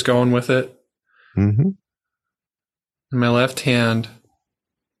 Just going with it. Mm-hmm. In my left hand,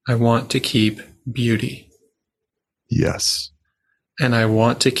 I want to keep beauty. Yes. And I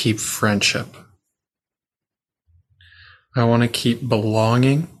want to keep friendship. I want to keep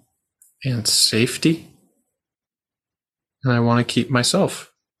belonging and safety. And I want to keep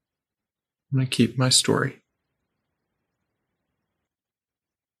myself. I want to keep my story.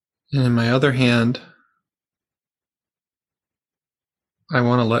 And in my other hand, I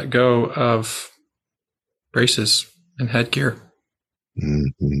want to let go of braces and headgear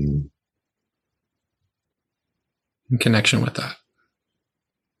Mm-hmm. in connection with that.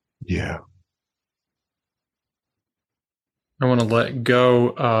 Yeah. I want to let go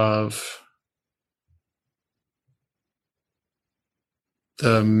of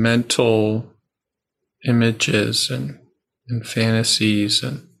the mental images and fantasies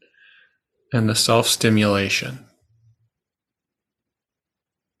and the self-stimulation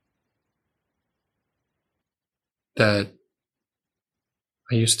that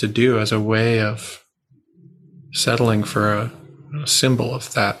I used to do as a way of settling for a symbol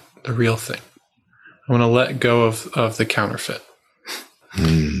of that, the real thing. I want to let go of the counterfeit.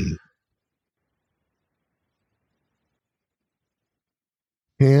 Mm.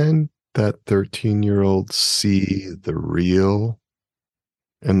 Can that 13-year-old see the real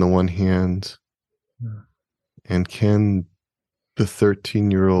in the one hand? And can the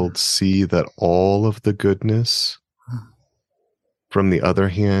 13-year-old see that all of the goodness from the other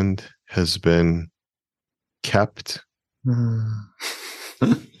hand has been kept?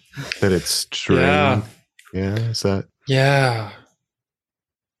 That it's drained? Yeah. Yeah, is that? Yeah.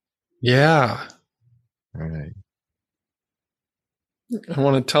 Yeah. All right. I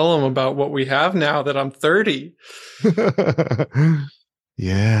want to tell him about what we have now that I'm 30.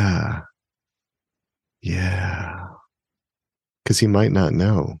 Yeah. Yeah. Because he might not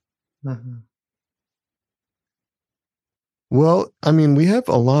know. Mm-hmm. Well, I mean, we have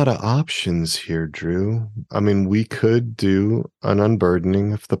a lot of options here, Drew. I mean, we could do an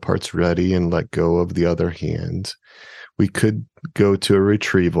unburdening if the part's ready and let go of the other hand. We could go to a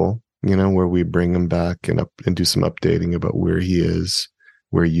retrieval, where we bring him back and do some updating about where he is,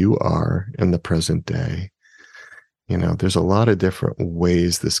 where you are in the present day. There's a lot of different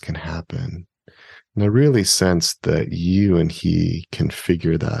ways this can happen. And I really sense that you and he can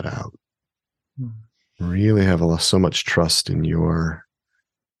figure that out. Really have so much trust in your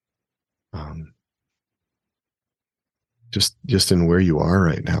just in where you are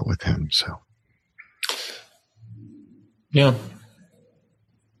right now with him. So Yeah.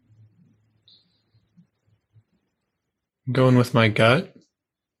 I'm going with my gut.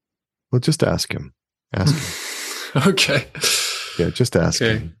 well, just ask him. Okay. Yeah, just ask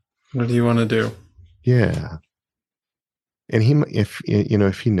him. What do you want to do? Yeah. And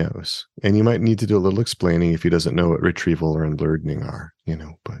if he knows, and you might need to do a little explaining if he doesn't know what retrieval or unburdening are,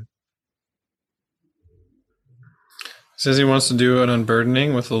 but Says he wants to do an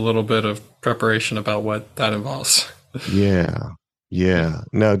unburdening with a little bit of preparation about what that involves. Yeah.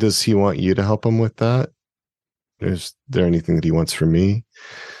 Now, does he want you to help him with that? Is there anything that he wants from me?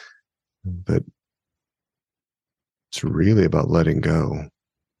 But it's really about letting go.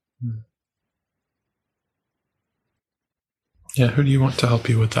 Yeah, who do you want to help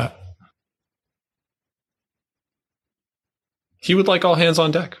you with that? He would like all hands on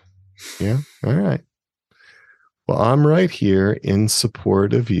deck. Yeah. All right. Well, I'm right here in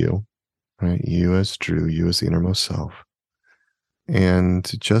support of you, right? You as Drew, you as the innermost self. And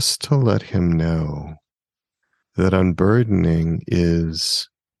just to let him know that unburdening is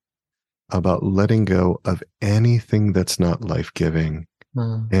about letting go of anything that's not life-giving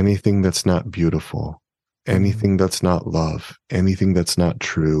anything that's not beautiful, anything that's not love, anything that's not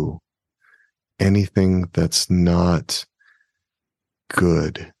true, anything that's not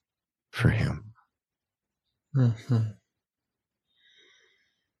good for him.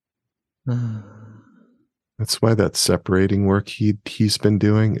 That's why that separating work he's been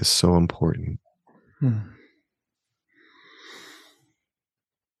doing is so important.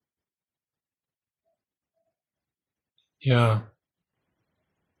 Yeah.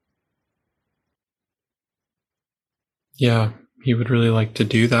 Yeah, he would really like to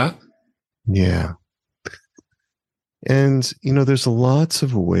do that. Yeah. And, there's lots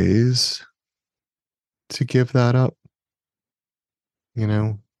of ways to give that up.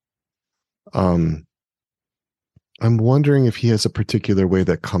 I'm wondering if he has a particular way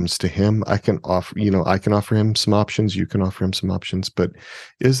that comes to him. I can offer him some options. You can offer him some options, but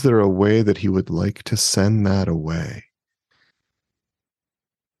is there a way that he would like to send that away?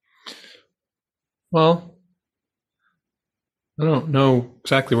 Well, I don't know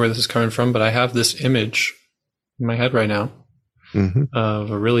exactly where this is coming from, but I have this image in my head right now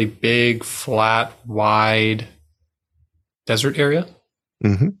of a really big, flat, wide desert area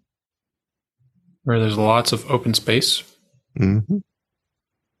where there's lots of open space.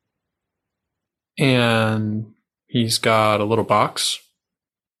 And he's got a little box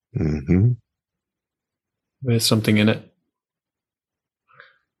with something in it.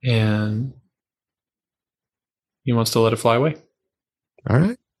 And he wants to let it fly away. All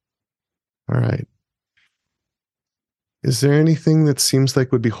right. Is there anything that seems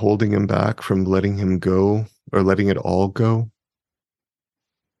like would be holding him back from letting him go or letting it all go?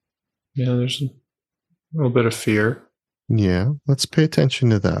 Yeah, there's a little bit of fear. Yeah, let's pay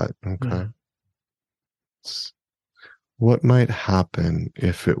attention to that. Okay. What might happen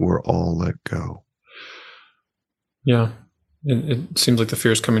if it were all let go? Yeah. It seems like the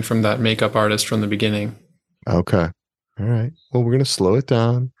fear is coming from that makeup artist from the beginning. Okay. All right. Well, we're going to slow it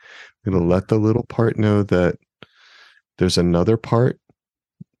down. We're going to let the little part know that there's another part,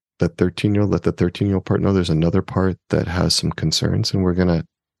 let the 13-year-old part know there's another part that has some concerns, and we're going to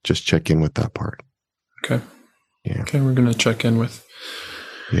just check in with that part. Okay. Yeah. Okay, we're going to check in with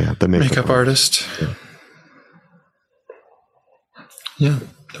the makeup artist. Yeah.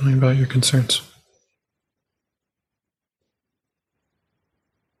 Tell me about your concerns.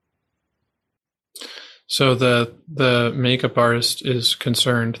 So the makeup artist is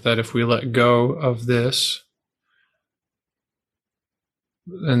concerned that if we let go of this,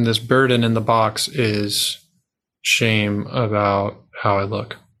 and this burden in the box is shame about how I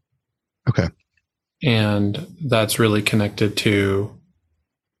look. Okay. And that's really connected to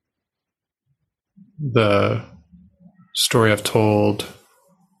the story I've told,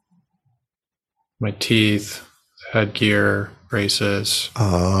 my teeth, headgear, braces.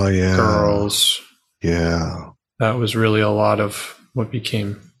 Oh, yeah. Girls. Yeah. That was really a lot of what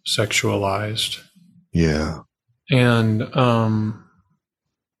became sexualized. Yeah. And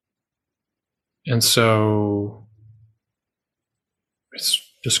so it's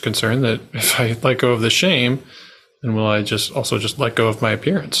just concerned that if I let go of the shame, then will I just let go of my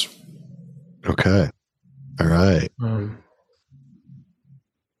appearance? Okay. All right.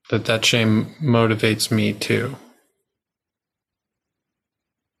 That shame motivates me to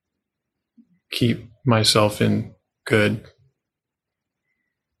keep myself in good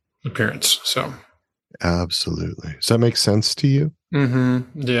appearance. So absolutely. Does that make sense to you?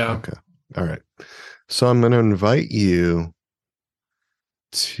 Yeah. Okay. All right. So I'm going to invite you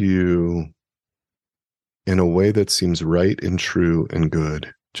to, in a way that seems right and true and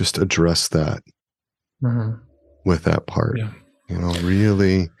good, just address that with that part. Yeah.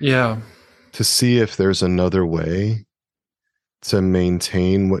 Really to see if there's another way to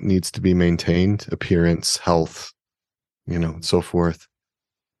maintain what needs to be maintained, appearance, health, and so forth,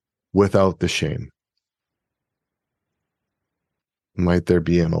 without the shame. Might there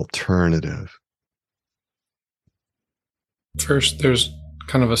be an alternative? First, there's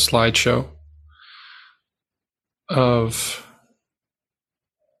kind of a slideshow of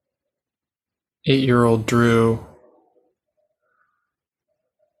 8-year-old Drew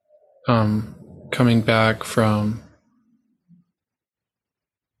coming back from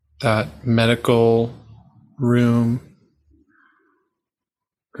that medical room,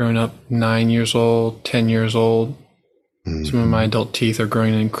 growing up 9 years old, 10 years old. Some of my adult teeth are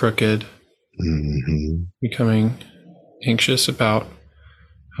growing in crooked, becoming anxious about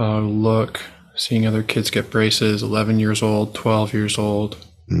how I look, seeing other kids get braces, 11 years old, 12 years old,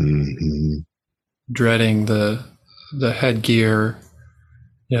 dreading the headgear,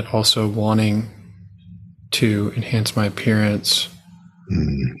 yet also wanting to enhance my appearance.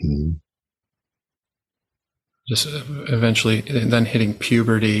 Mm-hmm. Just eventually then hitting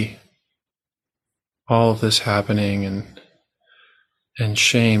puberty, all of this happening, and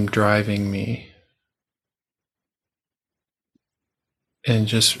shame driving me, and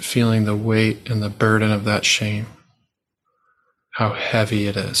just feeling the weight and the burden of that shame, how heavy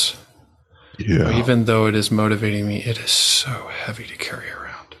it is. Yeah. Even though it is motivating me, it is so heavy to carry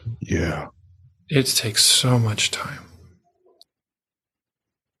around. Yeah. It takes so much time.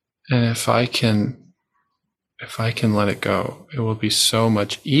 And if I can let it go, it will be so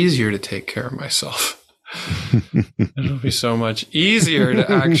much easier to take care of myself. It'll be so much easier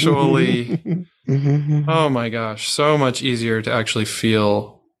to actually, oh my gosh, so much easier to actually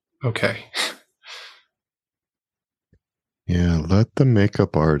feel okay. Yeah, let the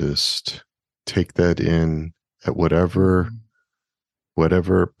makeup artist take that in at whatever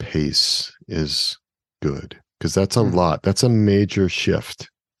pace is good. Because that's a lot. That's a major shift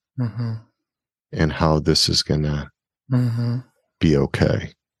in how this is going to be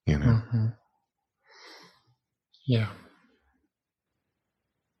okay, you know? Yeah.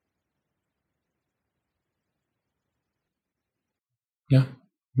 Yeah.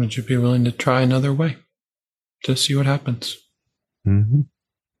 Would you be willing to try another way to see what happens? Mm-hmm.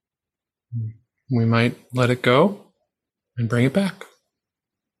 We might let it go and bring it back.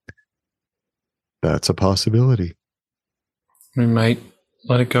 That's a possibility. We might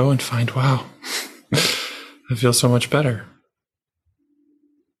let it go and find, wow, I feel so much better.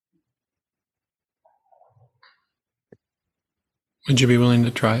 Would you be willing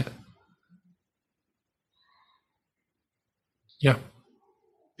to try it? Yeah.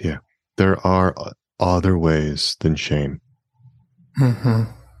 Yeah. There are other ways than shame.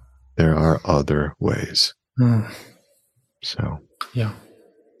 There are other ways. So. Yeah.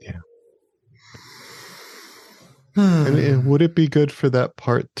 Yeah. And would it be good for that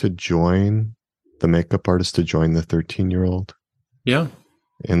part to join, the makeup artist to join the 13-year-old? Yeah.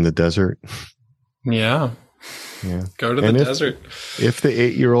 In the desert? Yeah. Yeah. Go to the desert. If the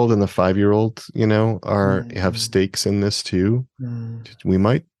 8-year-old and the 5-year-old, have stakes in this too, we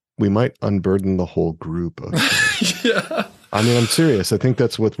might unburden the whole group of Yeah. I mean, I'm serious. I think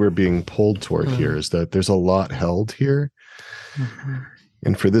that's what we're being pulled toward here, is that there's a lot held here.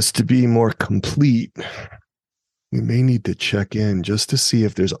 And for this to be more complete, we may need to check in just to see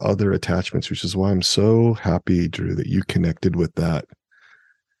if there's other attachments, which is why I'm so happy, Drew, that you connected with that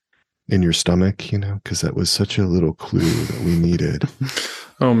in your stomach, because that was such a little clue that we needed.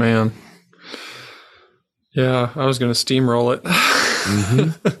 Oh, man. Yeah, I was going to steamroll it.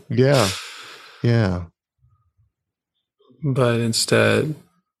 Yeah. Yeah. But instead,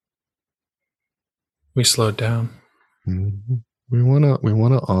 we slowed down. We want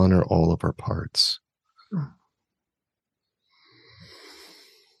to honor all of our parts.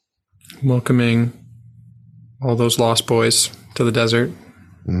 Welcoming all those lost boys to the desert.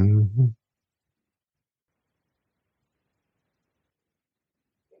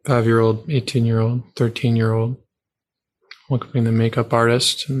 5-year-old, 18-year-old, 13-year-old. Welcoming the makeup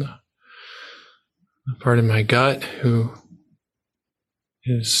artist and the part of my gut who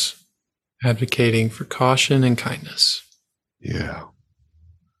is advocating for caution and kindness. Yeah.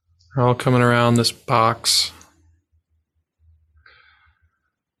 We're all coming around this box.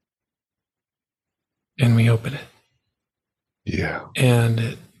 And we open it. Yeah. And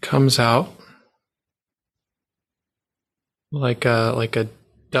it comes out like a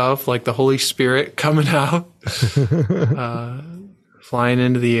dove, like the Holy Spirit coming out, flying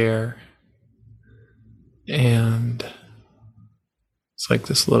into the air. And it's like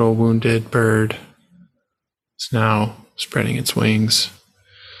this little wounded bird. It's now spreading its wings.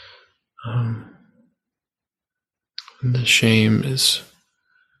 And the shame is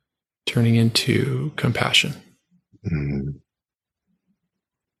turning into compassion. And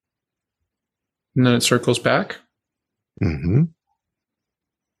then it circles back.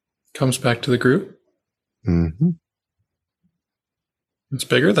 Comes back to the group. It's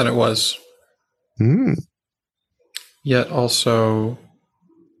bigger than it was. Yet also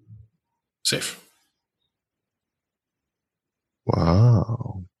safe.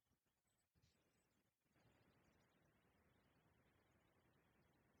 Wow.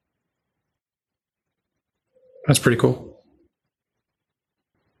 That's pretty cool.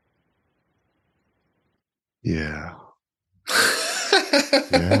 Yeah.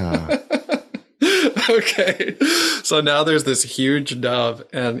 Yeah. Okay. So now there's this huge dove,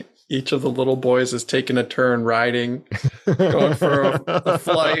 and each of the little boys is taking a turn riding, going for a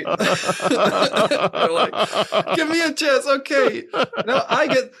flight. They're like, give me a chance. Okay. Now I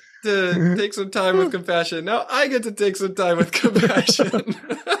get to take some time with compassion. Now I get to take some time with compassion.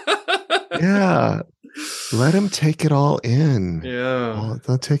 Yeah. Let him take it all in. Yeah.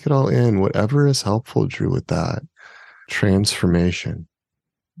 They'll take it all in. Whatever is helpful, Drew, with that transformation.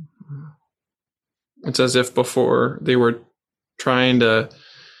 It's as if before they were trying to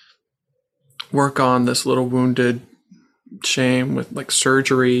work on this little wounded shame with like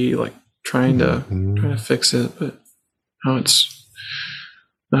surgery, like trying to fix it, but now it's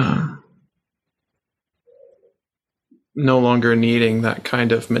no longer needing that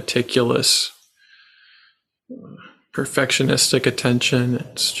kind of meticulous, perfectionistic attention.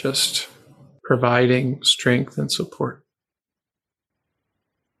 It's just providing strength and support.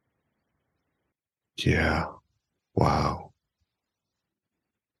 Yeah. Wow.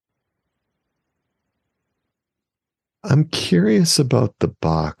 I'm curious about the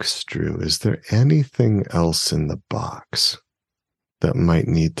box, Drew. Is there anything else in the box that might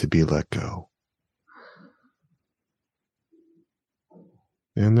need to be let go?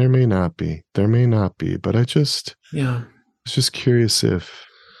 And there may not be. There may not be, but I was just curious if.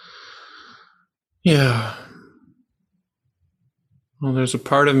 Yeah. Well, there's a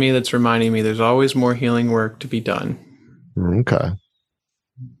part of me that's reminding me there's always more healing work to be done. Okay.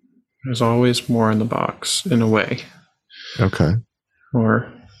 There's always more in the box, in a way. Okay.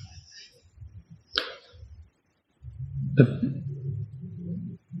 Or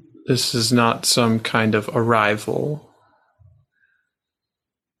this is not some kind of arrival.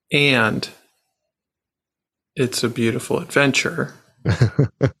 And it's a beautiful adventure.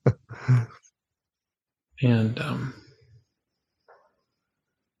 And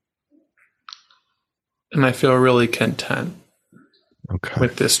I feel really content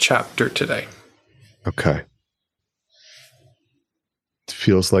with this chapter today. Okay. It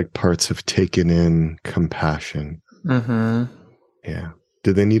feels like parts have taken in compassion. Mm-hmm. Yeah.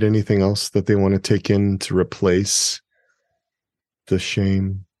 Do they need anything else that they want to take in to replace the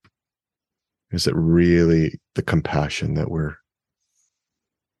shame? Is it really the compassion that we're...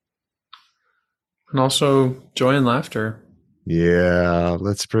 And also joy and laughter. Yeah,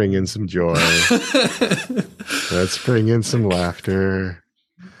 let's bring in some joy. Let's bring in some laughter.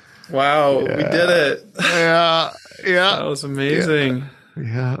 Wow, we did it. Yeah. That was amazing.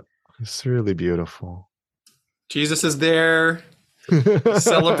 Yeah, it's really beautiful. Jesus is there,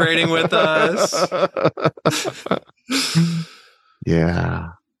 celebrating with us. Yeah.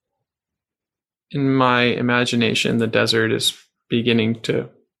 In my imagination, the desert is beginning to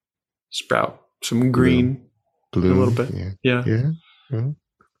sprout some green. Blue. A little bit. Yeah.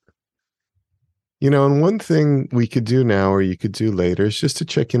 You know, and one thing we could do now or you could do later is just to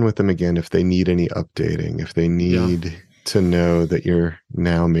check in with them again if they need any updating, if they need to know that you're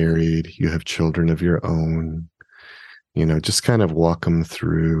now married, you have children of your own, you know, just kind of walk them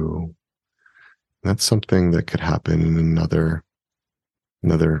through. That's something that could happen in another,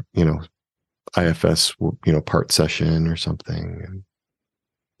 you know, IFS, you know, part session or something. And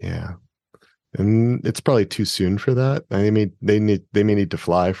yeah. And it's probably too soon for that. They may need to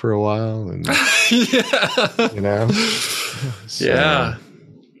fly for a while, and you know, so,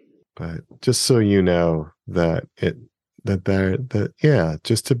 But just so you know that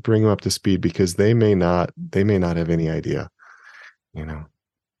just to bring them up to speed because they may not have any idea. You know,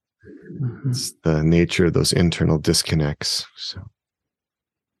 it's the nature of those internal disconnects. So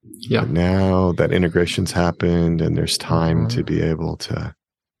but now that integration's happened, and there's time to be able to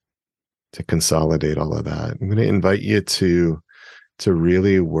consolidate all of that. I'm going to invite you to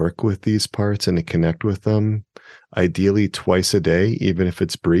really work with these parts and to connect with them, ideally twice a day, even if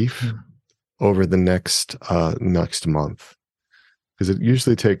it's brief, over the next month. Because it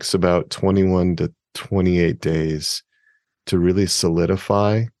usually takes about 21 to 28 days to really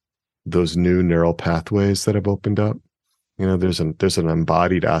solidify those new neural pathways that have opened up. You know, there's an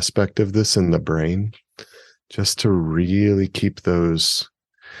embodied aspect of this in the brain, just to really keep those.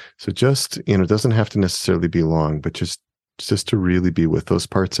 So just, you know, it doesn't have to necessarily be long, but just to really be with those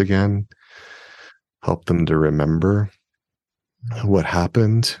parts again, help them to remember what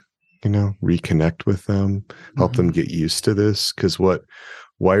happened, you know, reconnect with them, help them get used to this. Because what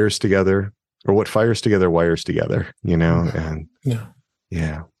fires together wires together, you know, and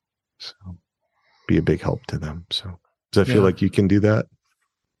so be a big help to them. So does that feel like you can do that?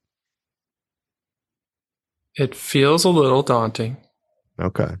 It feels a little daunting.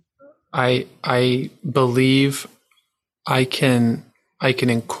 Okay. I believe I can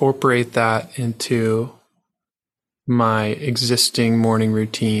incorporate that into my existing morning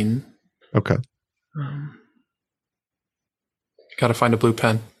routine. Okay. Got to find a blue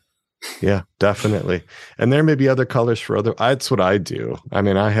pen. Yeah, definitely. And there may be other colors for other. That's what I do. I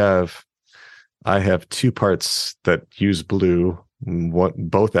mean, I have two parts that use blue,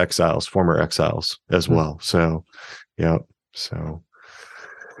 both exiles, former exiles as well. So, yeah. So,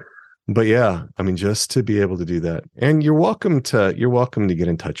 but yeah, I mean, just to be able to do that, and you're welcome to get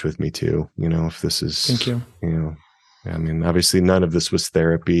in touch with me too. If this is, Thank you. I mean, obviously none of this was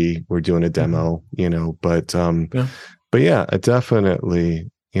therapy. We're doing a demo, but yeah, I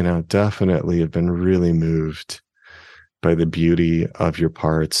definitely have been really moved by the beauty of your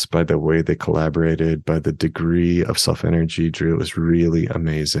parts, by the way they collaborated, by the degree of self-energy. Drew, it was really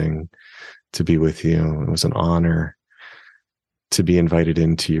amazing to be with you. It was an honor to be invited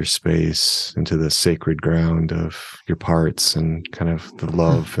into your space, into the sacred ground of your parts and kind of the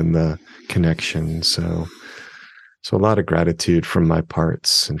love and the connection. So a lot of gratitude from my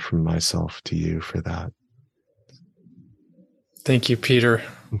parts and from myself to you for that. Thank you, Peter.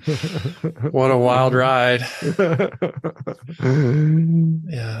 What a wild ride. Yeah.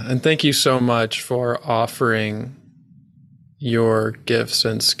 And thank you so much for offering your gifts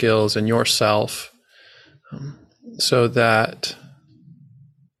and skills and yourself so that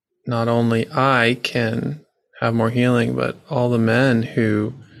not only I can have more healing, but all the men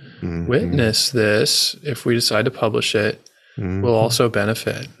who witness this, if we decide to publish it, will also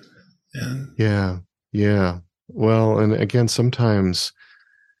benefit. Yeah. Well, and again, sometimes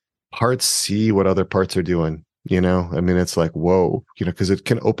parts see what other parts are doing, I mean, it's like, whoa, because it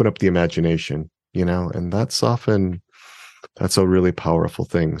can open up the imagination, and that's a really powerful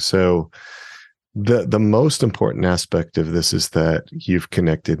thing. So the most important aspect of this is that you've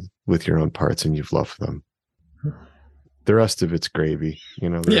connected with your own parts and you've loved them. The rest of it's gravy, the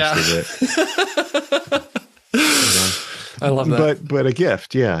rest of it. I love that. But a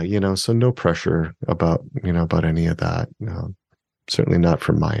gift, yeah, so no pressure about any of that. Certainly not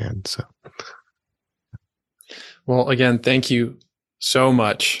from my end. So, well, again, thank you so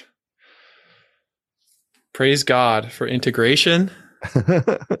much. Praise God for integration.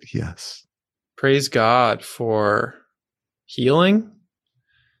 Yes. Praise God for healing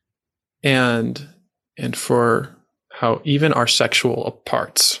and for how even our sexual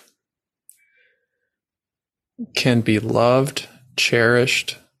parts can be loved,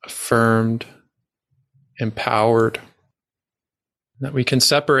 cherished, affirmed, empowered, that we can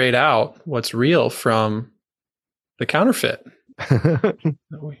separate out what's real from the counterfeit.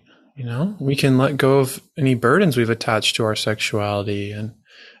 We can let go of any burdens we've attached to our sexuality,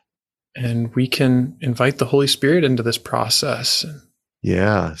 and we can invite the Holy Spirit into this process.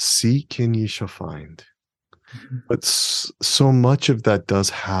 Yeah, seek and ye shall find. But so much of that does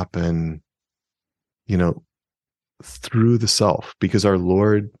happen, through the self, because our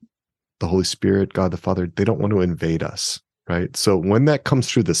Lord, the Holy Spirit, God the Father, they don't want to invade us, right? So when that comes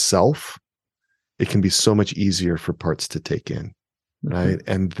through the self, it can be so much easier for parts to take in, right?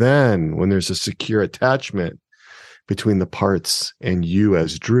 And then when there's a secure attachment between the parts and you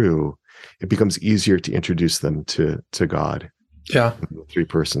as Drew, it becomes easier to introduce them to God. Yeah. The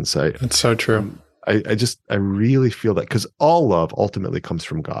three-person site. That's so true. I really feel that, because all love ultimately comes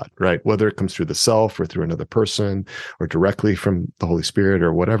from God, right? Whether it comes through the self or through another person or directly from the Holy Spirit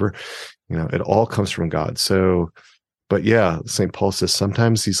or whatever, it all comes from God. So, but yeah, St. Paul says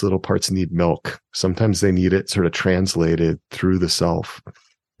sometimes these little parts need milk. Sometimes they need it sort of translated through the self.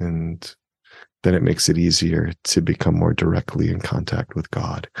 And then it makes it easier to become more directly in contact with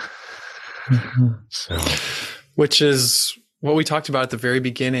God. So, which is what we talked about at the very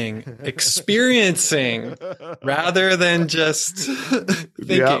beginning, experiencing rather than just thinking.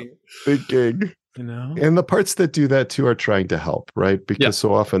 Yeah, thinking. And the parts that do that too are trying to help, right? Because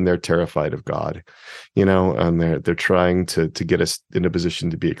so often they're terrified of God, and they're trying to get us in a position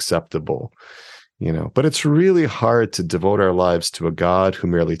to be acceptable, But it's really hard to devote our lives to a God who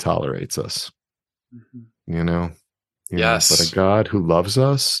merely tolerates us, Yes. But a God who loves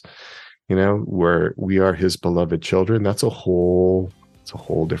us, where we are his beloved children, it's a whole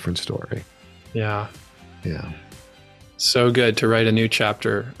different story. Yeah. Yeah. So good to write a new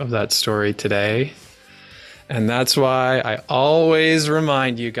chapter of that story today. And that's why I always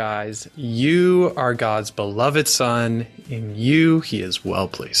remind you guys, you are God's beloved son. In you, he is well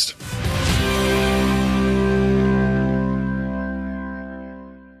pleased.